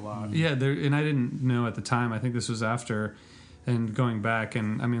 Yeah, I heard a lot. Yeah, and I didn't know at the time. I think this was after, and going back,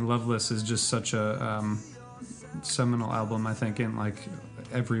 and I mean, Loveless is just such a seminal album, I think, in like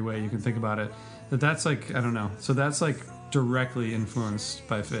every way you can think about it. That's like, I don't know. So that's like directly influenced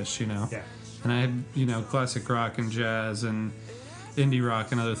by Fish, Yeah. And I had, classic rock and jazz and indie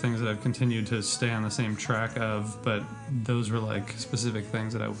rock and other things that I've continued to stay on the same track of, but those were like specific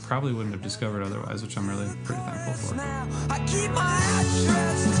things that I probably wouldn't have discovered otherwise, which I'm really pretty thankful for. I keep my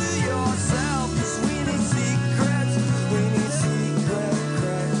address to yourself, 'cause we need secrets. We need secrets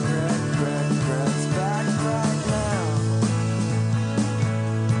back right now.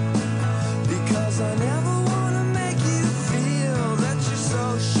 Because I never want to make you feel that you're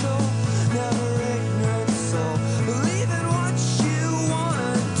social, never ignorant soul. Believe in what you want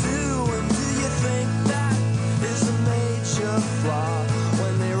to do, and do you think that is a major flaw?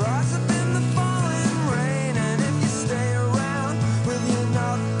 When they rise up in the falling rain, and if you stay around with your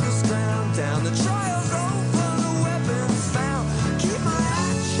knuckles ground down, the trial's over, the weapons found. Keep my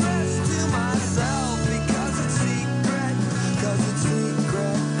address to myself, because it's secret,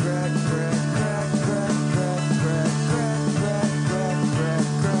 back right now.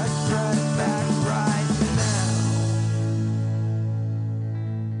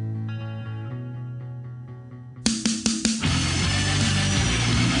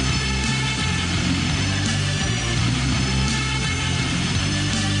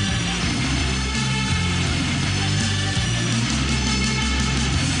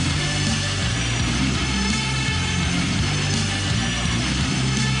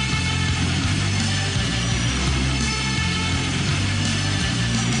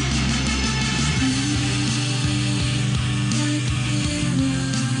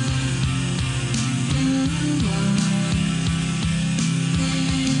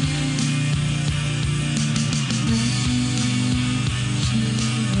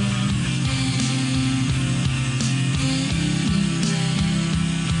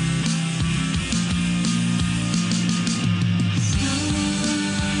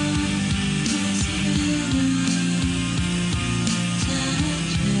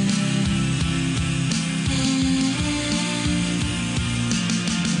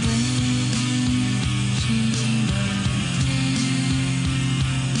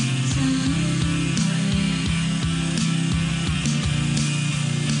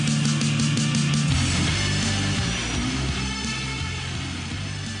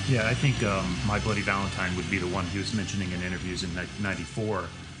 Yeah, I think My Bloody Valentine would be the one he was mentioning in interviews in '94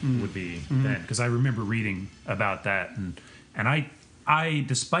 would be then, because I remember reading about that, and I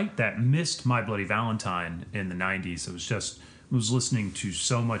despite that missed My Bloody Valentine in the '90s. I was listening to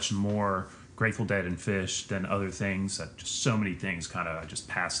so much more Grateful Dead and Fish than other things. Just so many things I just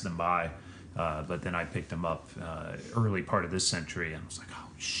passed them by, but then I picked them up early part of this century, and I was like,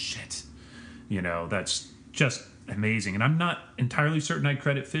 oh shit, that's just amazing. And I'm not entirely certain I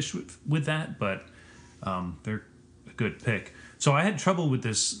credit Fish with that, but they're a good pick. So I had trouble with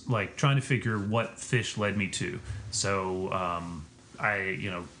this, like trying to figure what Fish led me to. So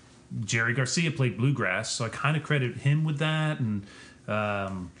Jerry Garcia played bluegrass, so I kind of credit him with that. And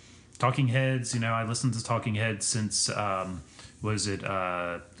Talking Heads, I listened to Talking Heads since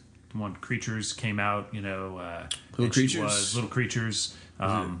when Creatures came out, Little Creatures.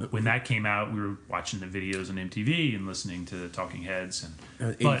 When that came out, we were watching the videos on MTV and listening to Talking Heads.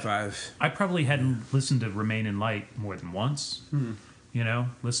 And 85. I probably hadn't listened to Remain in Light more than once.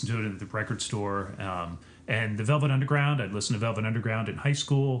 Listened to it at the record store. And the Velvet Underground, I'd listened to Velvet Underground in high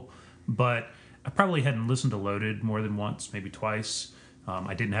school, but I probably hadn't listened to Loaded more than once, maybe twice.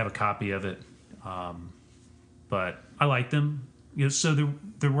 I didn't have a copy of it, but I liked them. So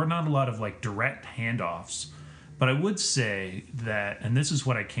there were not a lot of like direct handoffs. But I would say that, and this is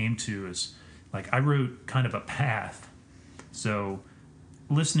what I came to, is like I wrote kind of a path. So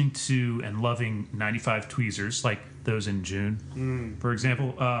listening to and loving 95 Tweezers, like those in June, for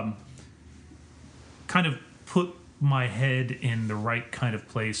example, kind of put my head in the right kind of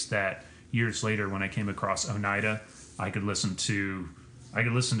place that years later when I came across Oneida, I could listen to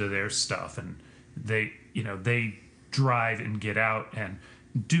their stuff, and they drive and get out and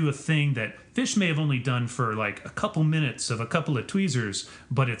do a thing that Fish may have only done for like a couple minutes of a couple of tweezers,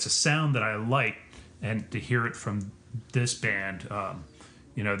 but it's a sound that I like, and to hear it from this band,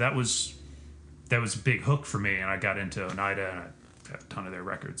 that was a big hook for me, and I got into Oneida, and got a ton of their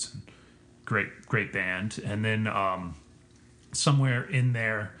records. Great band. And then somewhere in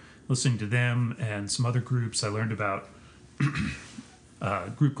there, listening to them and some other groups, I learned about a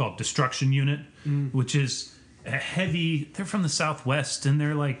group called Destruction Unit, which is a heavy, they're from the Southwest, and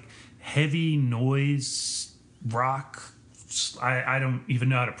they're like heavy noise rock. I don't even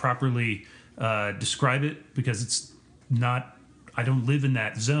know how to properly describe it because it's not, I don't live in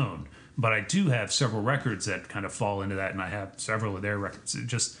that zone, but I do have several records that kind of fall into that, and I have several of their records.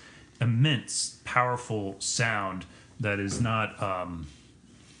 It's just immense, powerful sound that is not,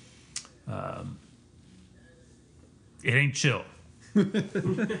 it ain't chill.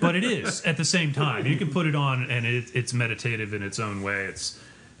 But it is at the same time. You can put it on and it's meditative in its own way. It's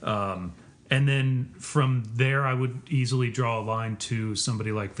and then from there I would easily draw a line to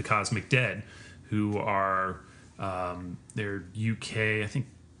somebody like the Cosmic Dead, who are they're UK, I think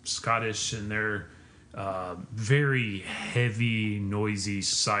Scottish, and they're very heavy, noisy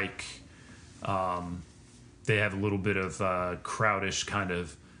psych. They have a little bit of crowdish kind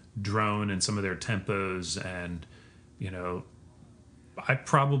of drone in some of their tempos, and I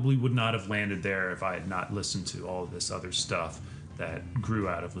probably would not have landed there if I had not listened to all of this other stuff that grew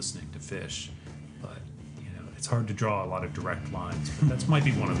out of listening to Phish. But it's hard to draw a lot of direct lines, but that might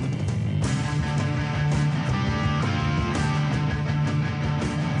be one of them.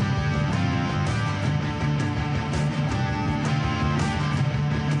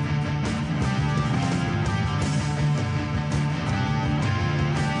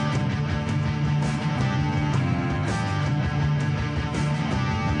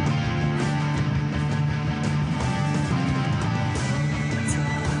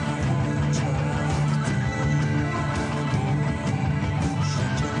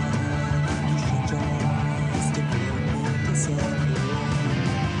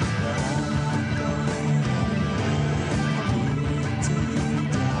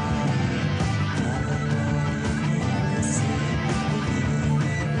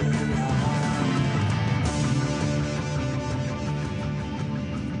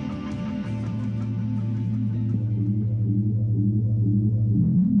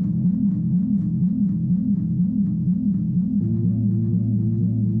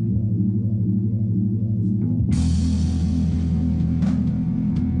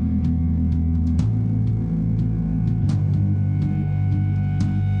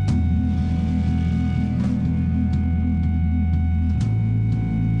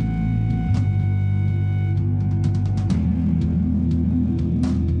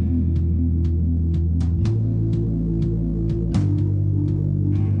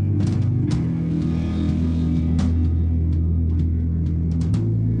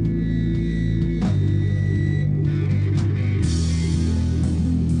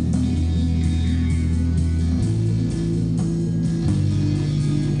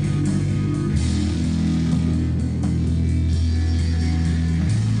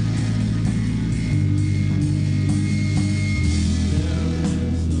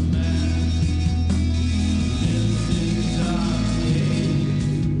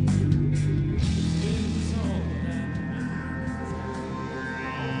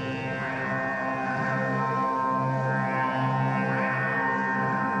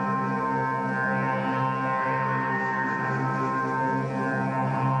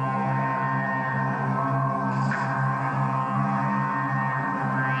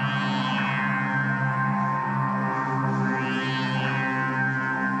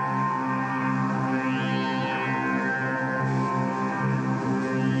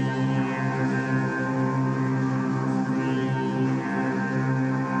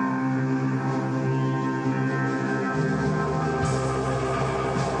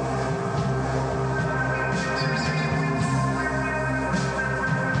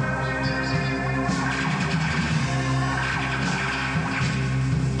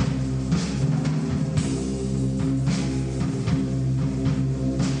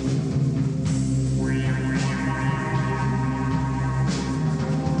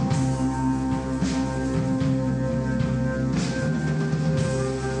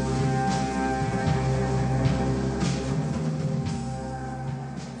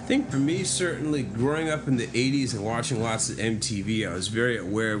 I think for me, certainly growing up in the 80s and watching lots of MTV, I was very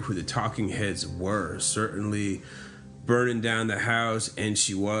aware of who the Talking Heads were. Certainly Burning Down the House, And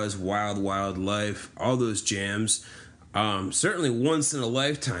She Was, Wild Wild Life, all those jams. Certainly Once in a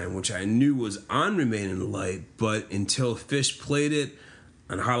Lifetime, which I knew was on Remain in the Light, but until Phish played it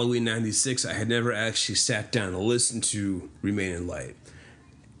on Halloween 96, I had never actually sat down to listen to Remain in Light.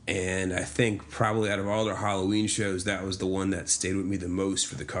 And I think probably out of all their Halloween shows, that was the one that stayed with me the most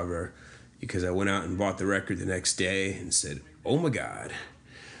for the cover, because I went out and bought the record the next day and said, Oh My God.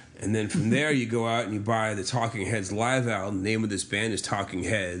 And then from there, you go out and you buy the Talking Heads live album. The name of this band is Talking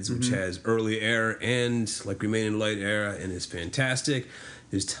Heads, which has early era and like Remain in Light era, and it's fantastic.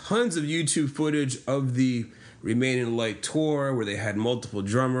 There's tons of YouTube footage of the Remain in Light tour where they had multiple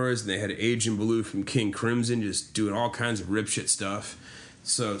drummers and they had Adrian Ballou from King Crimson just doing all kinds of ripshit stuff.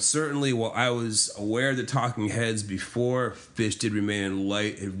 So certainly, while I was aware of the Talking Heads before Fish did Remain in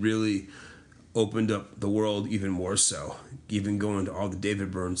Light, it really opened up the world even more so. Even going to all the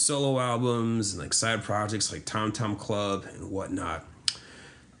David Byrne solo albums and like side projects like Tom Tom Club and whatnot.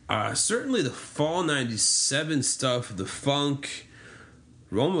 Certainly the fall 97 stuff, the funk,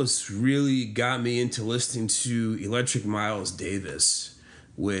 almost really got me into listening to Electric Miles Davis,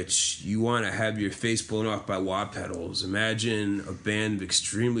 which you want to have your face blown off by wah pedals. Imagine a band of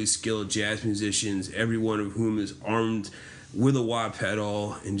extremely skilled jazz musicians, every one of whom is armed with a wah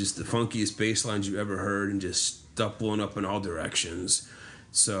pedal and just the funkiest bass lines you've ever heard and just stuff blowing up in all directions.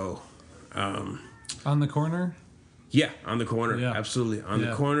 So, On the Corner? Yeah, On the Corner. Yeah. Absolutely. On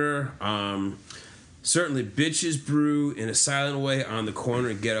the Corner. Certainly Bitches Brew in a Silent Way, On the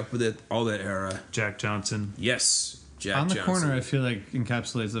Corner, Get Up With It, all that era. Jack Johnson. Yes, Jack On the Johnson. Corner, I feel like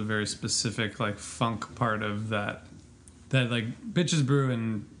encapsulates a very specific like funk part of that. That like Bitches Brew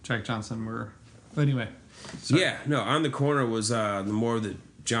and Jack Johnson were. But anyway. Sorry. Yeah, no, On the Corner was the more of the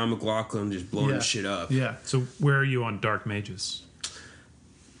John McLaughlin just blowing shit up. Yeah. So where are you on Dark Mages?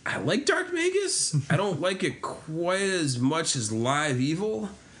 I like Dark Magus. I don't like it quite as much as Live Evil.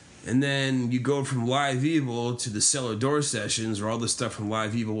 And then you go from Live Evil to the Cellar Door sessions where all the stuff from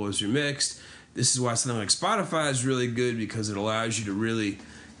Live Evil was remixed. This is why something like Spotify is really good because it allows you to really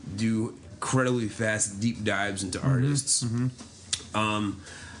do incredibly fast deep dives into artists.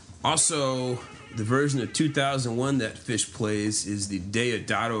 Also, the version of 2001 that Fish plays is the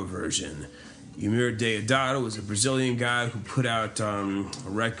Deodato version. Eumir Deodato was a Brazilian guy who put out a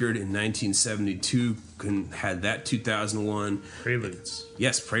record in 1972, had that 2001. Preludes.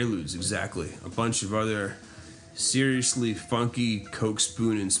 Yes, Preludes, exactly. A bunch of other seriously funky Coke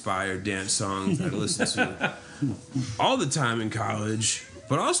Spoon-inspired dance songs that I listened to all the time in college.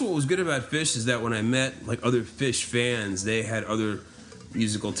 But also what was good about Fish is that when I met like other Fish fans, they had other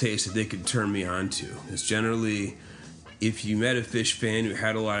musical tastes that they could turn me on to. It's generally, if you met a Fish fan who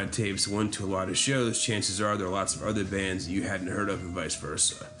had a lot of tapes, went to a lot of shows, chances are there are lots of other bands that you hadn't heard of and vice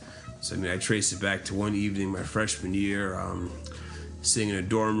versa. So I mean, I trace it back to one evening my freshman year, sitting in a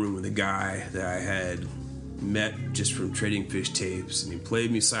dorm room with a guy that I had met just from trading Fish tapes, and he played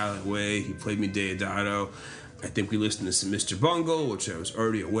me Silent Way, he played me Deodato. I think we listened to some Mr. Bungle, which I was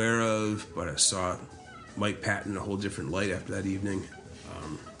already aware of, but I saw Mike Patton in a whole different light after that evening.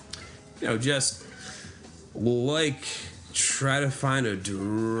 Just like try to find a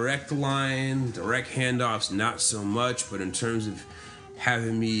direct line, direct handoffs, not so much, but in terms of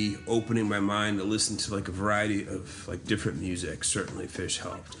having me opening my mind to listen to like a variety of like different music, certainly Fish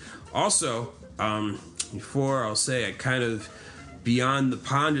helped. Also, before I'll say I kind of beyond the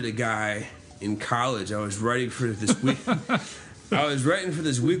ponded a guy in college. I was writing for this week. I was writing for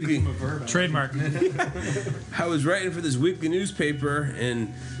this weekly trademark. I was writing for this weekly newspaper,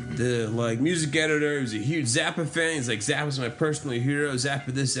 and the like music editor was a huge Zappa fan. He's like, Zappa's my personal hero. Zappa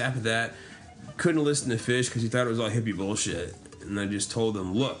this, Zappa that. Couldn't listen to Fish because he thought it was all hippie bullshit. And I just told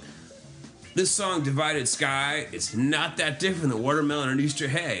him, look, this song Divided Sky, it's not that different than Watermelon and Easter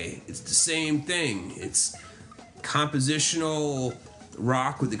Hay. It's the same thing. It's compositional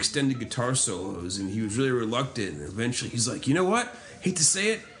rock with extended guitar solos, and he was really reluctant, and eventually he's like, you know what, hate to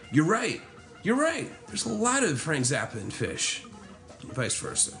say it, you're right, there's a lot of Frank Zappa and Fish, and vice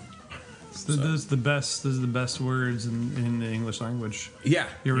versa. Those are the best words in the English language. Yeah,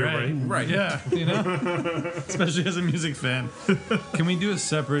 you're right. Yeah, you know, especially as a music fan. Can we do a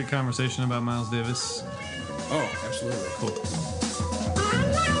separate conversation about Miles Davis? Oh, absolutely. Cool.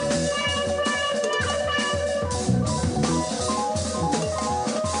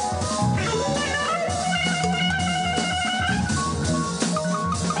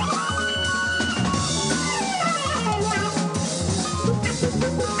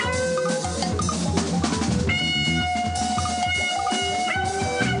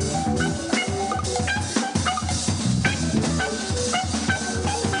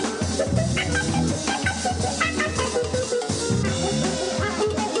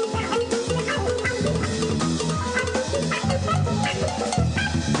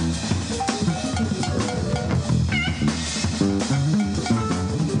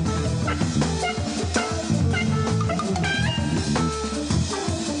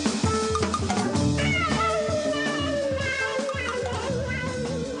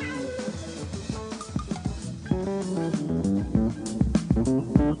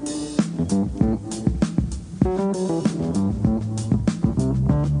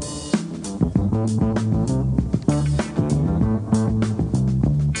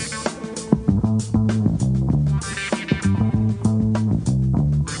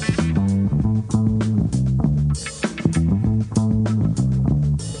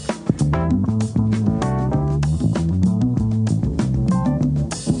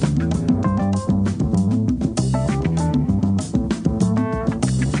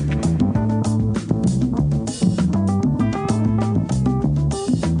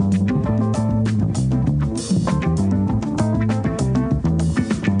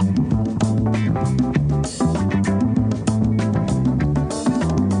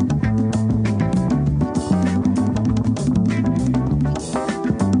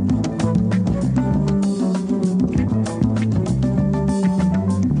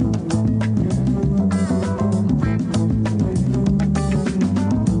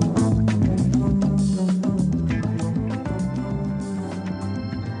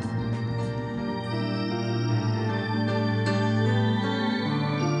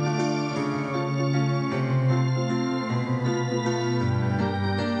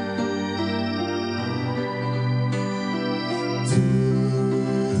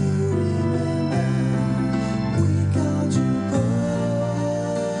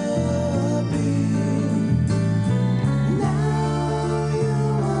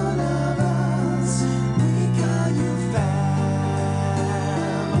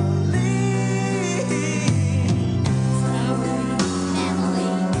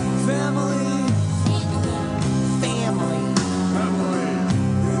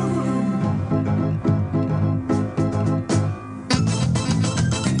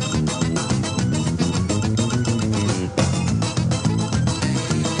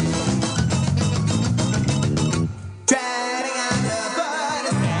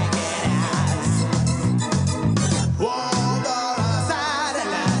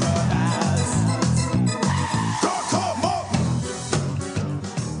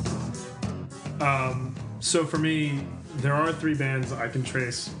 So for me, there are 3 bands I can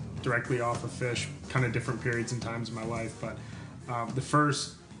trace directly off of Fish, kind of different periods and times in my life. But the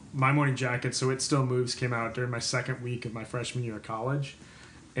first, My Morning Jacket, So It Still Moves, came out during my second week of my freshman year of college,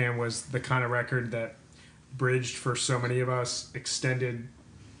 and was the kind of record that bridged for so many of us extended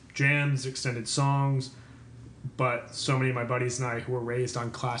jams, extended songs, but so many of my buddies and I who were raised on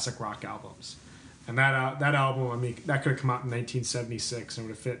classic rock albums. And that album, I mean, that could have come out in 1976 and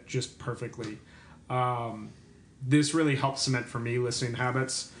would have fit just perfectly. This really helped cement for me listening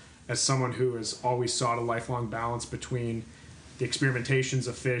habits as someone who has always sought a lifelong balance between the experimentations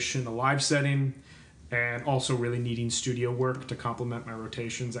of Fish in the live setting and also really needing studio work to complement my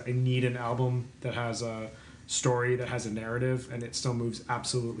rotations. I need an album that has a story, that has a narrative, and It Still Moves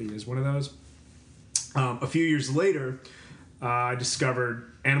absolutely is one of those. A few years later, I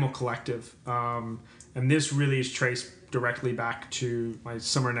discovered Animal Collective, and this really is traced directly back to my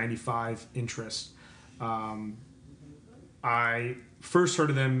summer '95 interest. I first heard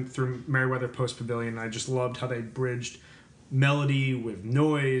of them through Merriweather Post Pavilion, and I just loved how they bridged melody with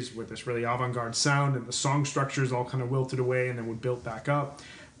noise, with this really avant-garde sound, and the song structures all kind of wilted away and then would build back up.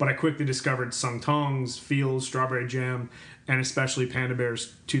 But I quickly discovered Sung Tongs, Feels, Strawberry Jam, and especially Panda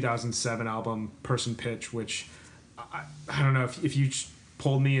Bear's 2007 album, Person Pitch, which I don't know, if you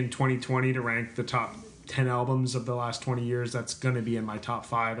pulled me in 2020 to rank the top 10 albums of the last 20 years, that's going to be in my top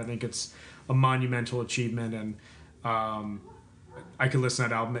 5. I think it's a monumental achievement, and I could listen to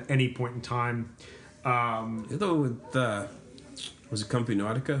that album at any point in time. With was it Company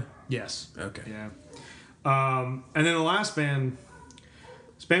Nautica? Yes. Okay. Yeah. And then the last band,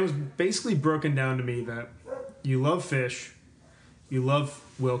 this band was basically broken down to me that you love Fish, you love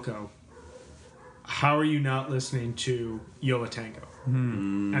Wilco. How are you not listening to Yo La Tengo?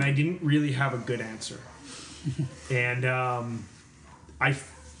 And I didn't really have a good answer. And I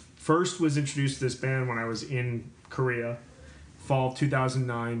first was introduced to this band when I was in Korea, fall of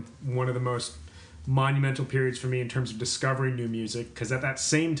 2009, one of the most monumental periods for me in terms of discovering new music, because at that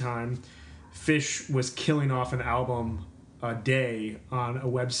same time, Fish was killing off an album a day on a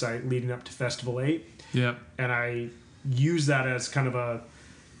website leading up to Festival 8. Yep. And I used that as kind of a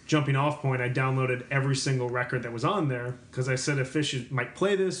jumping off point. I downloaded every single record that was on there because I said if Fish might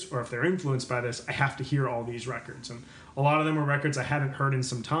play this or if they're influenced by this, I have to hear all these records. And a lot of them were records I hadn't heard in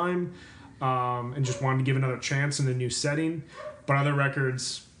some time, and just wanted to give another chance in a new setting. But other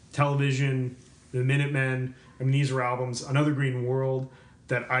records, Television, The Minutemen, I mean, these were albums, Another Green World,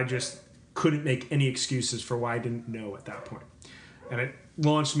 that I just couldn't make any excuses for why I didn't know at that point. And it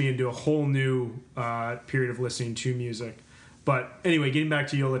launched me into a whole new period of listening to music. But anyway, getting back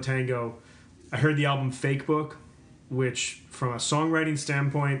to Yo La Tengo, I heard the album Fake Book, which from a songwriting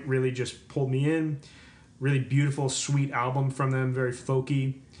standpoint really just pulled me in. Really beautiful, sweet album from them, very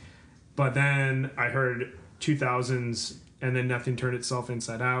folky. But then I heard 2000s and then Nothing Turned Itself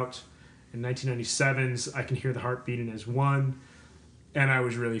Inside Out. In 1997's I Can Hear the Heart Beating as One. And I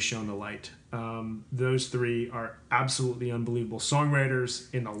was really shown the light. Those 3 are absolutely unbelievable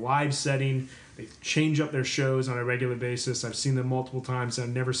songwriters in the live setting. They change up their shows on a regular basis. I've seen them multiple times. I've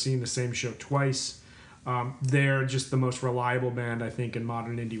never seen the same show twice. They're just the most reliable band, I think, in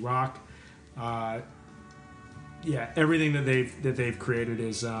modern indie rock. Everything that they've created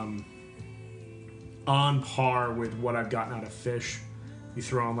is on par with what I've gotten out of Fish. You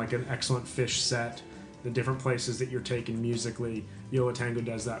throw on like an excellent Fish set, the different places that you're taking musically. Yo La Tengo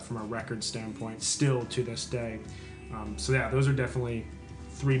does that from a record standpoint still to this day. Those are definitely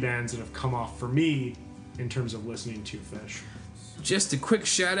 3 bands that have come off for me in terms of listening to Fish. Just a quick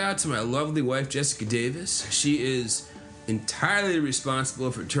shout out to my lovely wife, Jessica Davis. She is entirely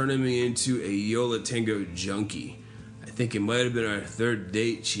responsible for turning me into a Yo La Tengo junkie. I think it might have been our 3rd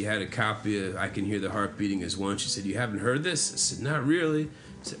date. She had a copy of I Can Hear the Heart Beating as One. She said, "You haven't heard this?" I said, "Not really."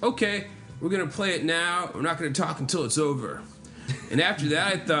 I said, "Okay, we're going to play it now. We're not going to talk until it's over." And after that,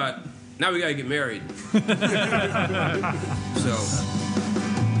 I thought, now we got to get married. So...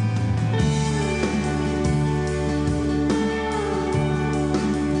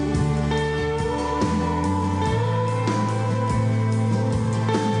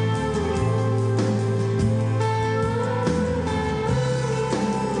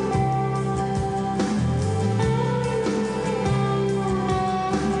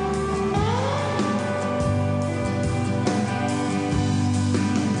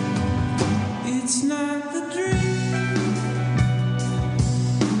 It's not the dream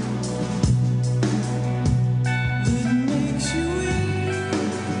that makes you weak.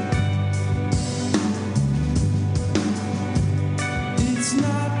 It's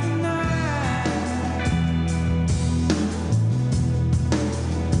not the night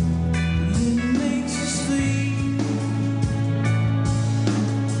that makes you sleep.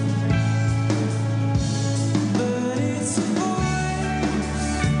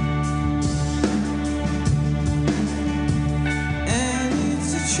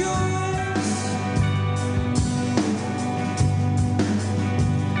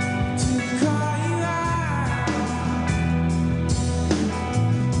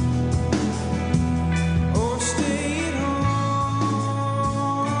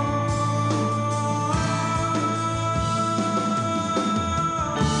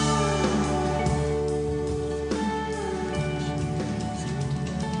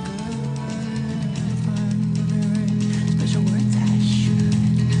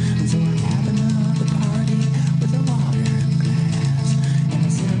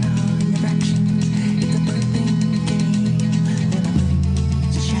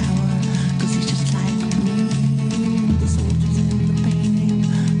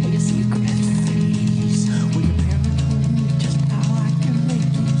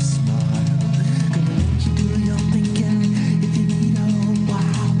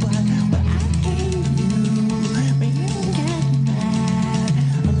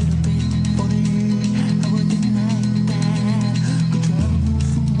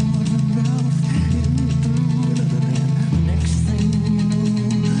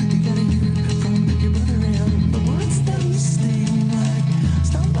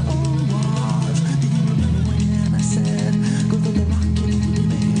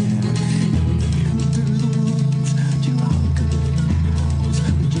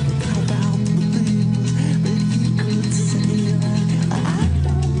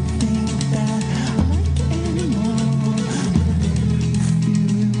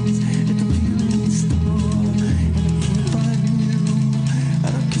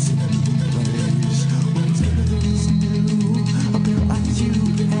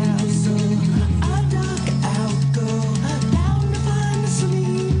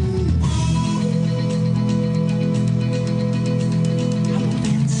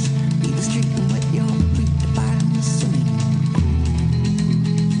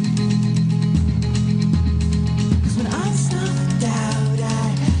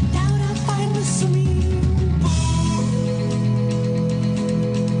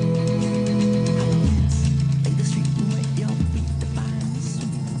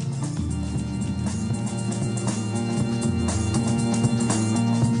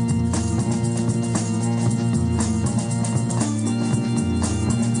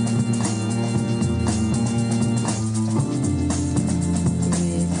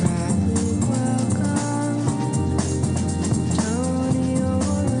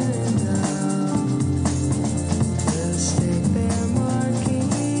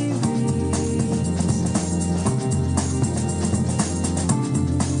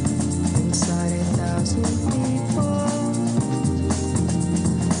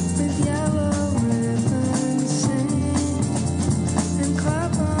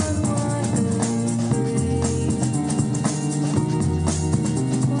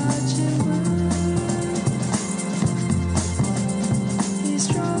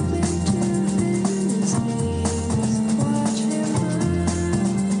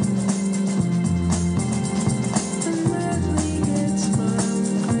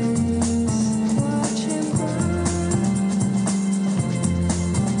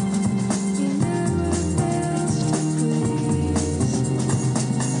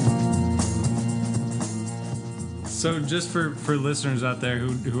 So just for listeners out there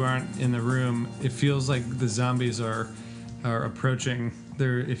who aren't in the room, it feels like the zombies are approaching.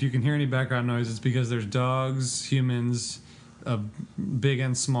 If you can hear any background noise, it's because there's dogs, humans, big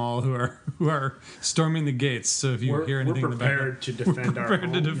and small, who are storming the gates. So if you hear anything, we're prepared to defend our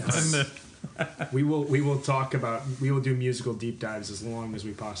home. to defend it. We will do musical deep dives as long as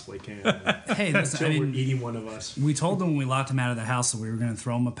we possibly can. Hey, listen, Until we're eating one of us. we told them when we locked him out of the house that we were going to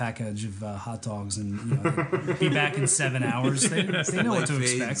throw him a package of hot dogs and be back in 7 hours. They know what to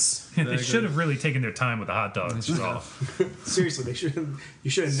expect. They should have really taken their time with the hot dogs. Is all. Seriously, you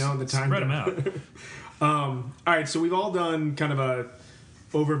should have known the time. Spread them out. All right, so we've all done kind of a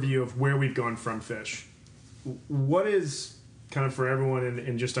overview of where we've gone from Fish. What is, kind of for everyone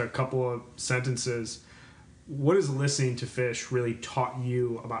in just a couple of sentences, what has listening to Fish really taught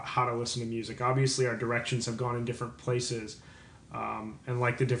you about how to listen to music? Obviously, our directions have gone in different places, and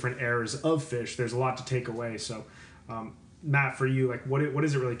like the different eras of Fish, there's a lot to take away. So, Matt, for you, like, what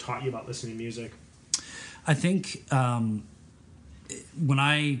has it really taught you about listening to music? I think when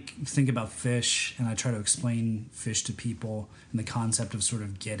I think about Fish and I try to explain Fish to people and the concept of sort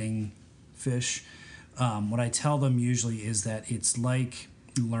of getting Fish, what I tell them usually is that it's like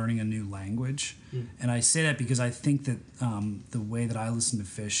learning a new language. And I say that because I think that the way that I listen to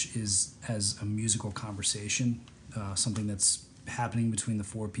Fish is as a musical conversation, something that's happening between the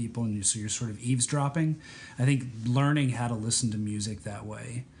four people, and so you're sort of eavesdropping. I think learning how to listen to music that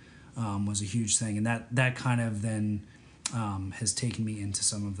way was a huge thing, and that kind of then has taken me into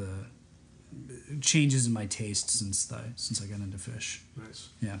some of the changes in my taste since I got into Fish. Nice.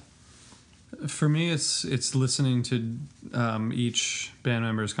 Yeah. For me, it's listening to each band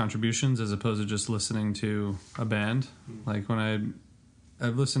member's contributions as opposed to just listening to a band. Like when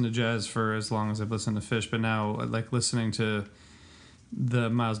I've listened to jazz for as long as I've listened to Fish, but now like listening to the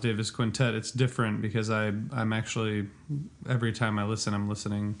Miles Davis Quintet, it's different because I'm actually, every time I listen, I'm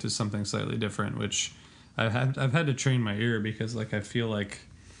listening to something slightly different, which I've had to train my ear because like I feel like,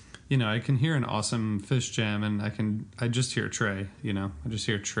 you know, I can hear an awesome Fish jam and I just hear Trey, you know, I just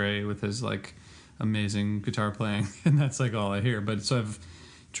hear Trey with his like amazing guitar playing and that's like all I hear. But so I've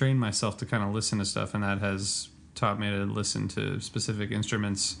trained myself to kind of listen to stuff, and that has taught me to listen to specific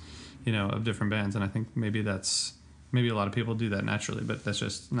instruments, you know, of different bands. And I think maybe a lot of people do that naturally, but that's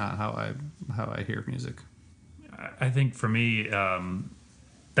just not how I hear music. I think for me,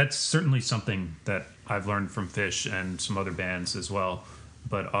 that's certainly something that I've learned from Fish and some other bands as well.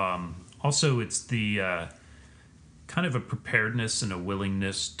 But also it's the kind of a preparedness and a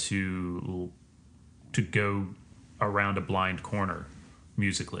willingness to go around a blind corner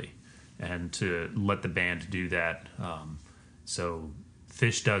musically and to let the band do that. So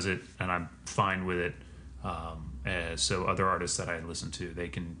Fish does it, and I'm fine with it. So other artists that I listen to, they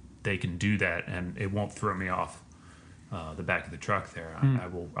can do that, and it won't throw me off the back of the truck there.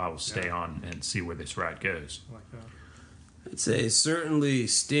 I will stay on and see where this ride goes. I like that. I'd say certainly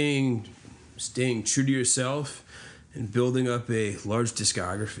staying true to yourself and building up a large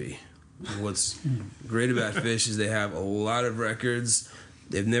discography. What's great about Fish is they have a lot of records.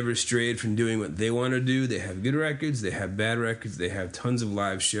 They've never strayed from doing what they want to do. They have good records, they have bad records, they have tons of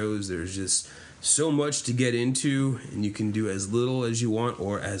live shows. There's just so much to get into, and you can do as little as you want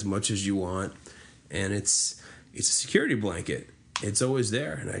or as much as you want. And it's a security blanket. It's always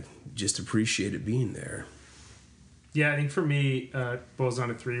there, and I just appreciate it being there. Yeah, I think for me, it boils down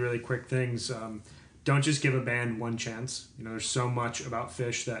to three really quick things. Don't just give a band one chance. You know, there's so much about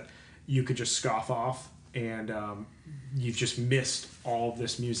Fish that you could just scoff off, and you've just missed all of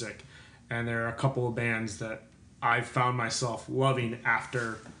this music. And there are a couple of bands that I've found myself loving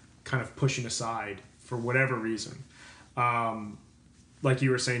after kind of pushing aside for whatever reason. Like you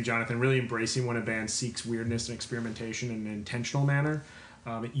were saying, Jonathan, really embracing when a band seeks weirdness and experimentation in an intentional manner.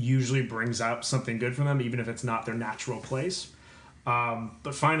 It usually brings out something good for them, even if it's not their natural place.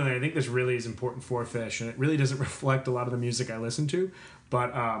 But finally, I think this really is important for Fish, and it really doesn't reflect a lot of the music I listen to,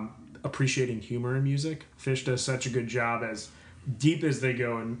 but appreciating humor in music. Fish does such a good job, as deep as they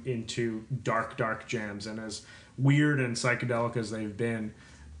go into dark jams, and as weird and psychedelic as they've been,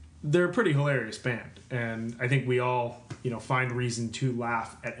 they're a pretty hilarious band. And I think we all, you know, find reason to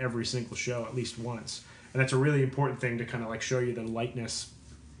laugh at every single show at least once. And that's a really important thing to kind of like show you the lightness,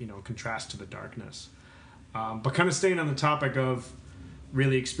 you know, contrast to the darkness. But kind of staying on the topic of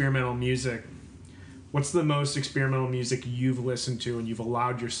really experimental music, what's the most experimental music you've listened to and you've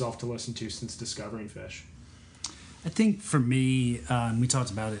allowed yourself to listen to since discovering Fish? I think for me, we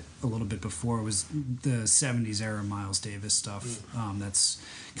talked about it a little bit before, was the 70s era Miles Davis stuff. That's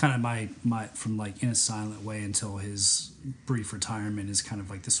kind of my from like In a Silent Way until his brief retirement is kind of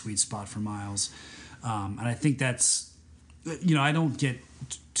like the sweet spot for Miles. And I think that's, I don't get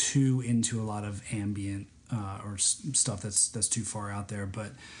too into a lot of ambient or stuff that's too far out there.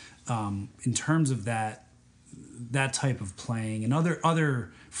 But in terms of that type of playing and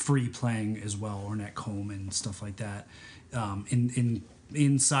other free playing as well, Ornette Coleman, stuff like that.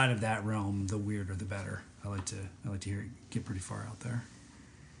 Inside of that realm, the weirder the better. I like to hear it get pretty far out there.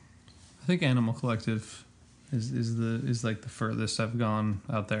 I think Animal Collective is like the furthest I've gone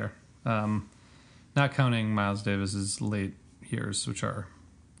out there. Not counting Miles Davis's late years, which are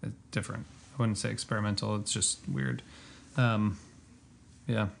different. I wouldn't say experimental. It's just weird.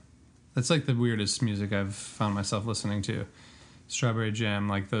 Yeah. That's like the weirdest music I've found myself listening to. Strawberry Jam,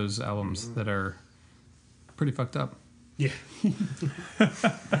 like those albums that are pretty fucked up. Yeah.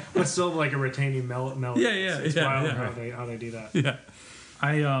 But still like a retaining melody. It's wild how they do that. Yeah.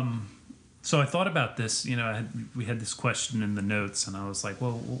 So I thought about this, we had this question in the notes and I was like,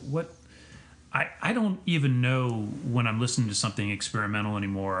 well, what, I don't even know when I'm listening to something experimental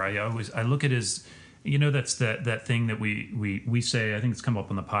anymore. I look at it as, that's that thing that we say. I think it's come up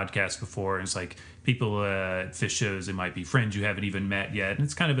on the podcast before. And it's like people at Phish shows, it might be friends you haven't even met yet, and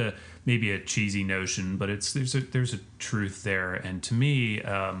it's kind of maybe a cheesy notion, but there's a truth there. And to me,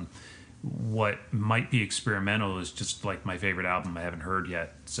 what might be experimental is just like my favorite album I haven't heard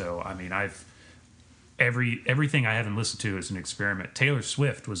yet. So I mean, everything I haven't listened to is an experiment. Taylor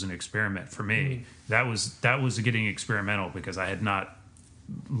Swift was an experiment for me. That was getting experimental because I had not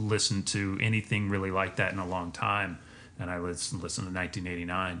listened to anything really like that in a long time, and I listened to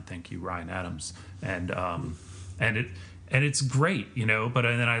 1989. Thank you, Ryan Adams, and it's great, But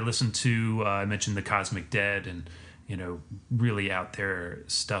then I listened to I mentioned the Cosmic Dead, and really out there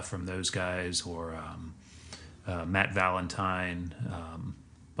stuff from those guys, or Matt Valentine,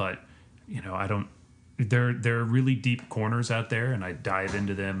 but I don't. There are really deep corners out there, and I dive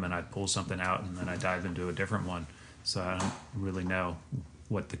into them, and I pull something out, and then I dive into a different one. So I don't really know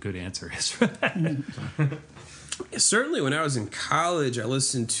what the good answer is for that. Certainly when I was in college, I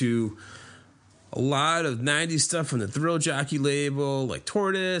listened to a lot of 90s stuff from the Thrill Jockey label, like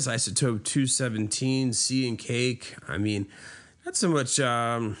Tortoise, Isotope 217, Sea and Cake. I mean, not so much...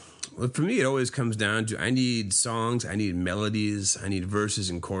 for me, it always comes down to I need songs, I need melodies, I need verses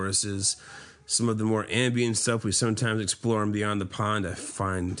and choruses. Some of the more ambient stuff we sometimes explore on Beyond the Pond I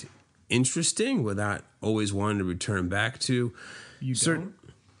find interesting without always wanting to return back to. You don't?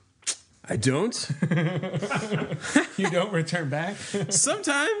 I don't. You don't return back?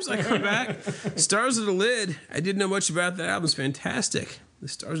 Sometimes I come back. Stars of the Lid. I didn't know much about that album. It's fantastic. The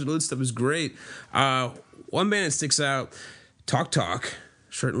Stars of the Lid stuff is great. One band that sticks out, Talk Talk.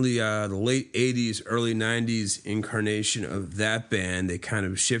 Certainly the late 80s, early 90s incarnation of that band. They kind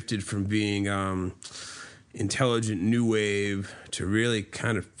of shifted from being intelligent new wave to really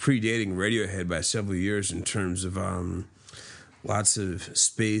kind of predating Radiohead by several years in terms of lots of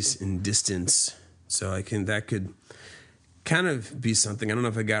space and distance. So that could kind of be something. I don't know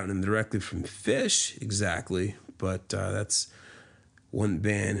if I got them directly from Phish exactly, but that's one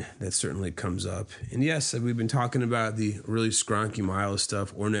band that certainly comes up. And yes, we've been talking about the really skronky Miles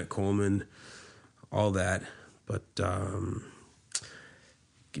stuff, Ornette Coleman, all that. But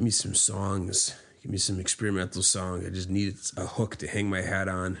give me some songs. Give me some experimental songs. I just need a hook to hang my hat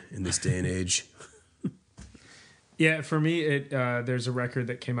on in this day and age. Yeah, for me, there's a record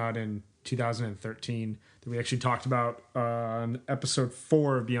that came out in 2013 that we actually talked about on episode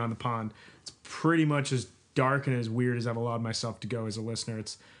 4 of Beyond the Pond. It's pretty much as dark and as weird as I've allowed myself to go as a listener.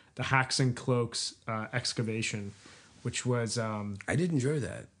 It's the Hacks and Cloaks Excavation, which was... I did enjoy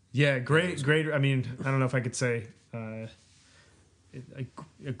that. Yeah, great. I mean, I don't know if I could say... a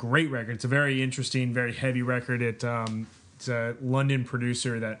great record. It's a very interesting, very heavy record. It's a London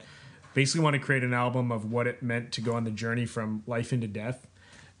producer that basically wanted to create an album of what it meant to go on the journey from life into death.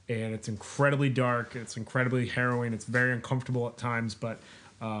 And it's incredibly dark. It's incredibly harrowing. It's very uncomfortable at times. But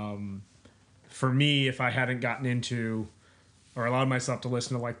for me, if I hadn't gotten into or allowed myself to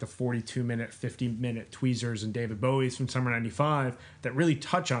listen to like the 42-minute, 50-minute Tweezers and David Bowie's from Summer 95 that really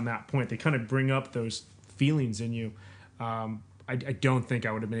touch on that point, they kind of bring up those feelings in you. I don't think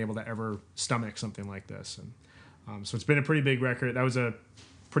I would have been able to ever stomach something like this. And so it's been a pretty big record. That was a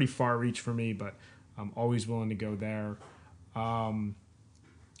pretty far reach for me, but I'm always willing to go there.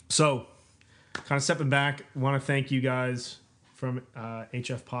 So kind of stepping back, I want to thank you guys from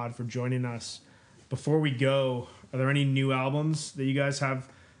HF Pod for joining us. Before we go, are there any new albums that you guys have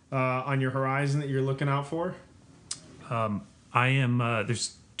on your horizon that you're looking out for? I am.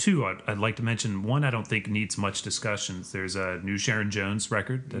 There's two I'd like to mention. One I don't think needs much discussion. There's a new Sharon Jones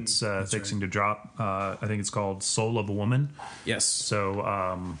record that's fixing to drop. I think it's called "Soul of a Woman." Yes. So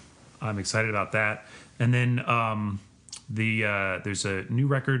I'm excited about that. And then there's a new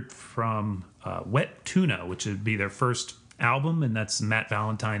record from Wet Tuna, which would be their first album, and that's Matt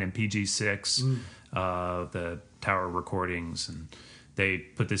Valentine and PG6, the Tower Recordings, and they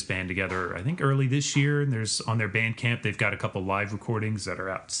put this band together, I think, early this year. And there's on their Bandcamp, they've got a couple live recordings that are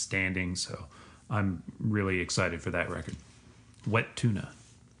outstanding. So I'm really excited for that record. Wet Tuna.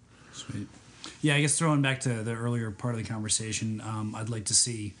 Sweet. Yeah, I guess throwing back to the earlier part of the conversation, I'd like to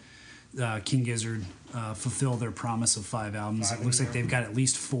see King Gizzard fulfill their promise of 5 albums. It looks like they've got at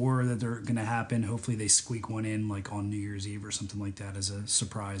least 4 that are going to happen. Hopefully they squeak one in like on New Year's Eve or something like that as a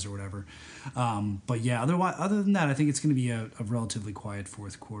surprise or whatever. But yeah, other than that, I think it's going to be a relatively quiet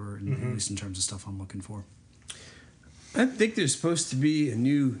fourth quarter, at least in terms of stuff I'm looking for. I think there's supposed to be a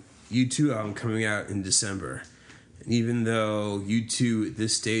new U2 album coming out in December. And even though U2 at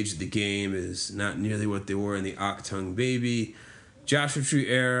this stage of the game is not nearly what they were in the Achtung Baby, Joshua Tree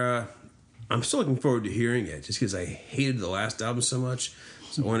era, I'm still looking forward to hearing it just because I hated the last album so much.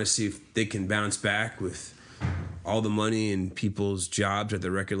 So I want to see if they can bounce back with all the money and people's jobs at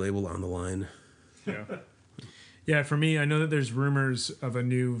the record label on the line. Yeah, for me, I know that there's rumors of a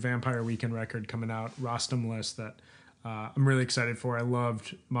new Vampire Weekend record coming out, Rostamless, that I'm really excited for. I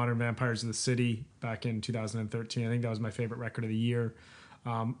loved Modern Vampires of the City back in 2013. I think that was my favorite record of the year.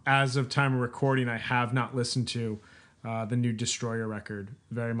 As of time of recording, I have not listened to the new Destroyer record.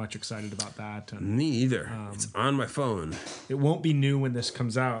 Very much excited about that. And, me either. It's on my phone. It won't be new when this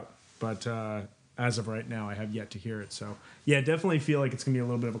comes out, but as of right now, I have yet to hear it. So, yeah, definitely feel like it's going to be a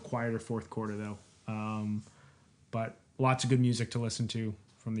little bit of a quieter fourth quarter, though. But lots of good music to listen to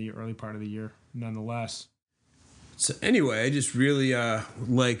from the early part of the year, nonetheless. So anyway, I just really would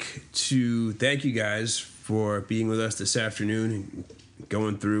like to thank you guys for being with us this afternoon and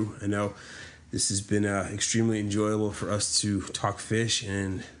going through. I know this has been extremely enjoyable for us to talk fish,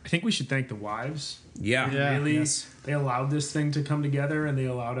 and I think we should thank the wives. Yeah. Really, they allowed this thing to come together, and they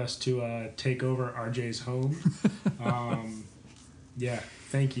allowed us to take over RJ's home. Yeah,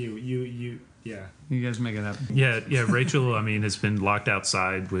 thank you. Yeah. You guys make it happen. Yeah. Rachel, I mean, has been locked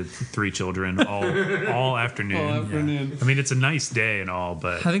outside with 3 children all afternoon. All afternoon. I mean, it's a nice day and all,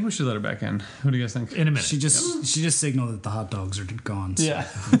 but I think we should let her back in. What do you guys think? in a minute. She just signaled that the hot dogs are gone. So.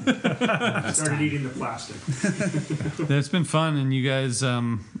 Yeah. Started eating the plastic. It's been fun, and you guys,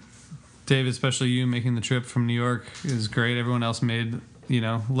 Dave, especially you, making the trip from New York is great. Everyone else made,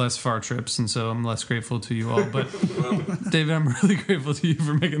 less far trips, and so I'm less grateful to you all. But David, I'm really grateful to you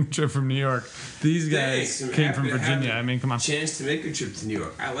for making the trip from New York. These guys came from Virginia. I mean, come on. Chance to make a trip to New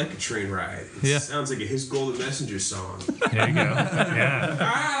York. I like a train ride. It sounds like a His Golden Messenger song. There you go. Yeah.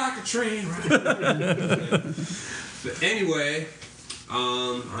 I like a train ride. But anyway,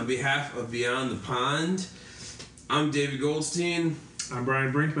 on behalf of Beyond the Pond, I'm David Goldstein. I'm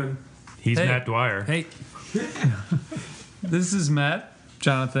Brian Brinkman. He's Matt Dwyer. Hey. This is Matt,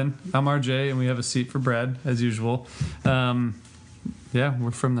 Jonathan. I'm RJ, and we have a seat for Brad, as usual.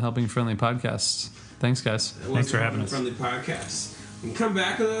 We're from the Helping Friendly Podcast. Thanks, guys. Thanks for having us. Friendly Podcast. And come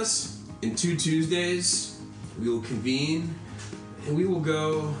back with us in 2 Tuesdays. We will convene, and we will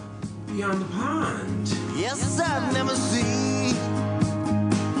go beyond the pond. Yes, I've never seen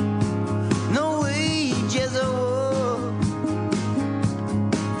no wages of war.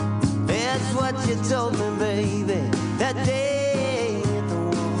 That's what you told me, baby, that day at the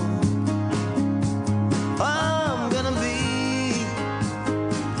war. I'm gonna be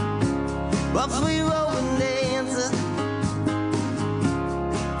a free rolling dancer.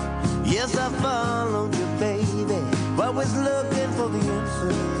 Yes, I followed you, baby, but was looking for the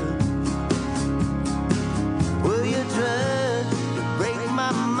answer. Will you try to break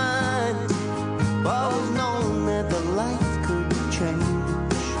my mind? Always known that the life could change.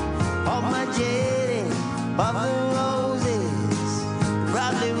 All my jading of the roses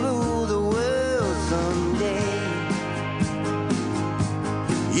probably rule the world someday.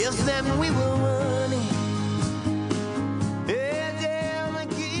 Yes, then we will